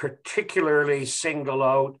particularly single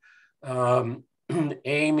out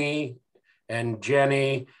Amy and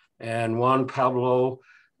Jenny and Juan Pablo.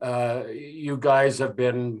 You guys have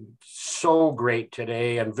been so great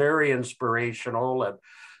today and very inspirational.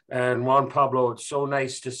 And Juan Pablo, it's so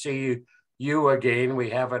nice to see you again. We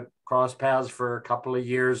haven't crossed paths for a couple of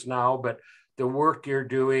years now, but the work you're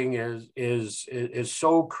doing is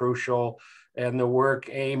so crucial. And the work,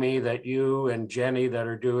 Amy, that you and Jenny that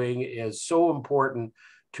are doing is so important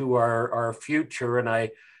to our future. And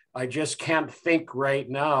I just can't think right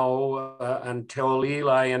now until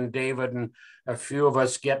Eli and David and a few of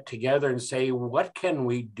us get together and say, what can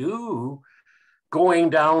we do going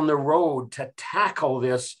down the road to tackle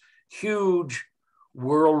this huge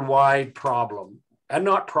worldwide problem? And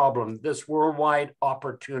not problem, this worldwide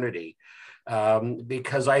opportunity.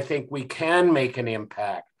 Because I think we can make an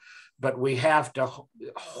impact, but we have to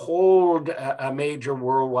hold a major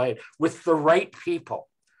worldwide with the right people,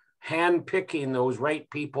 handpicking those right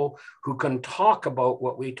people who can talk about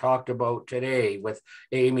what we talked about today with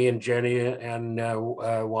Amy and Jenny and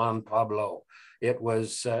Juan Pablo. It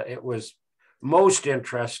was most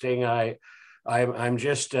interesting. I'm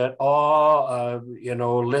just at awe,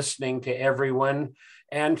 listening to everyone,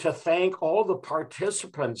 and to thank all the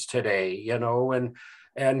participants today,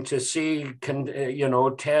 and to see,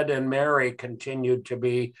 Ted and Mary continued to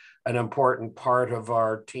be an important part of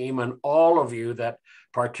our team, and all of you that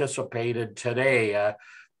participated today.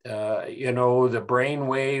 The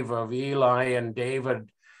brainwave of Eli and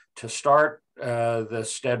David to start the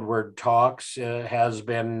Steadward Talks has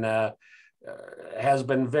been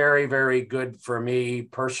very, very good for me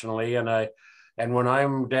personally. And when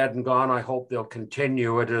I'm dead and gone, I hope they'll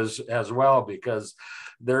continue it as well, because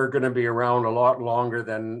they're going to be around a lot longer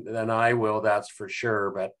than I will, that's for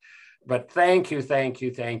sure. But thank you,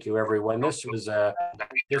 everyone. This was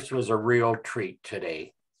a real treat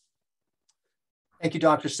today. Thank you,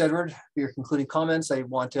 Dr. Steadward, for your concluding comments. I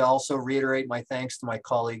want to also reiterate my thanks to my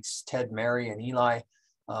colleagues, Ted, Mary, and Eli,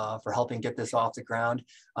 for helping get this off the ground.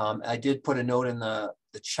 I did put a note in the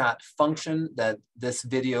chat function that this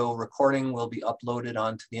video recording will be uploaded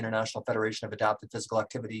onto the International Federation of Adaptive Physical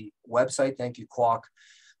Activity website. Thank you, Kwok,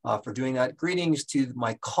 for doing that. Greetings to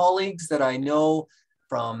my colleagues that I know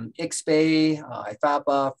from ICSPE,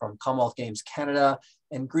 IFAPA, from Commonwealth Games Canada,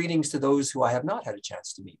 and greetings to those who I have not had a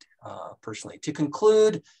chance to meet personally. To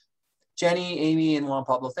conclude, Jenny, Amy, and Juan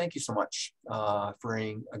Pablo, thank you so much for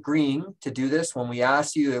agreeing to do this. When we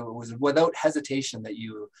asked you, it was without hesitation that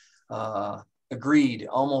you agreed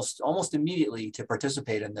almost immediately to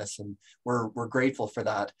participate in this, and we're grateful for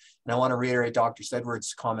that. And I want to reiterate Dr.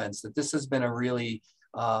 Steadward's comments that this has been a really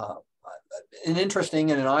an interesting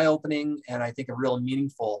and an eye-opening, and I think a real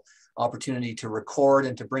meaningful opportunity to record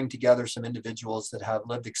and to bring together some individuals that have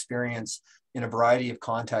lived experience in a variety of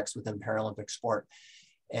contexts within Paralympic sport.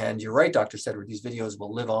 And you're right, Dr. Steadward, these videos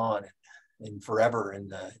will live on and forever in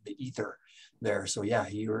the ether there. So yeah,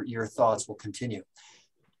 your thoughts will continue.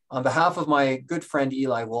 On behalf of my good friend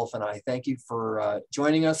Eli Wolff and I, thank you for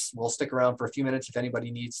joining us. We'll stick around for a few minutes if anybody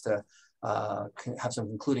needs to have some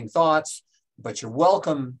concluding thoughts. but you're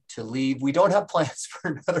welcome to leave. We don't have plans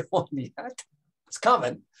for another one yet. It's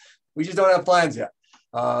coming. We just don't have plans yet.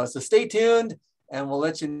 So stay tuned, and we'll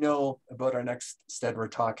let you know about our next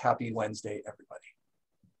Steadward Talk. Happy Wednesday,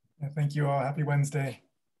 everybody. Thank you all. Happy Wednesday.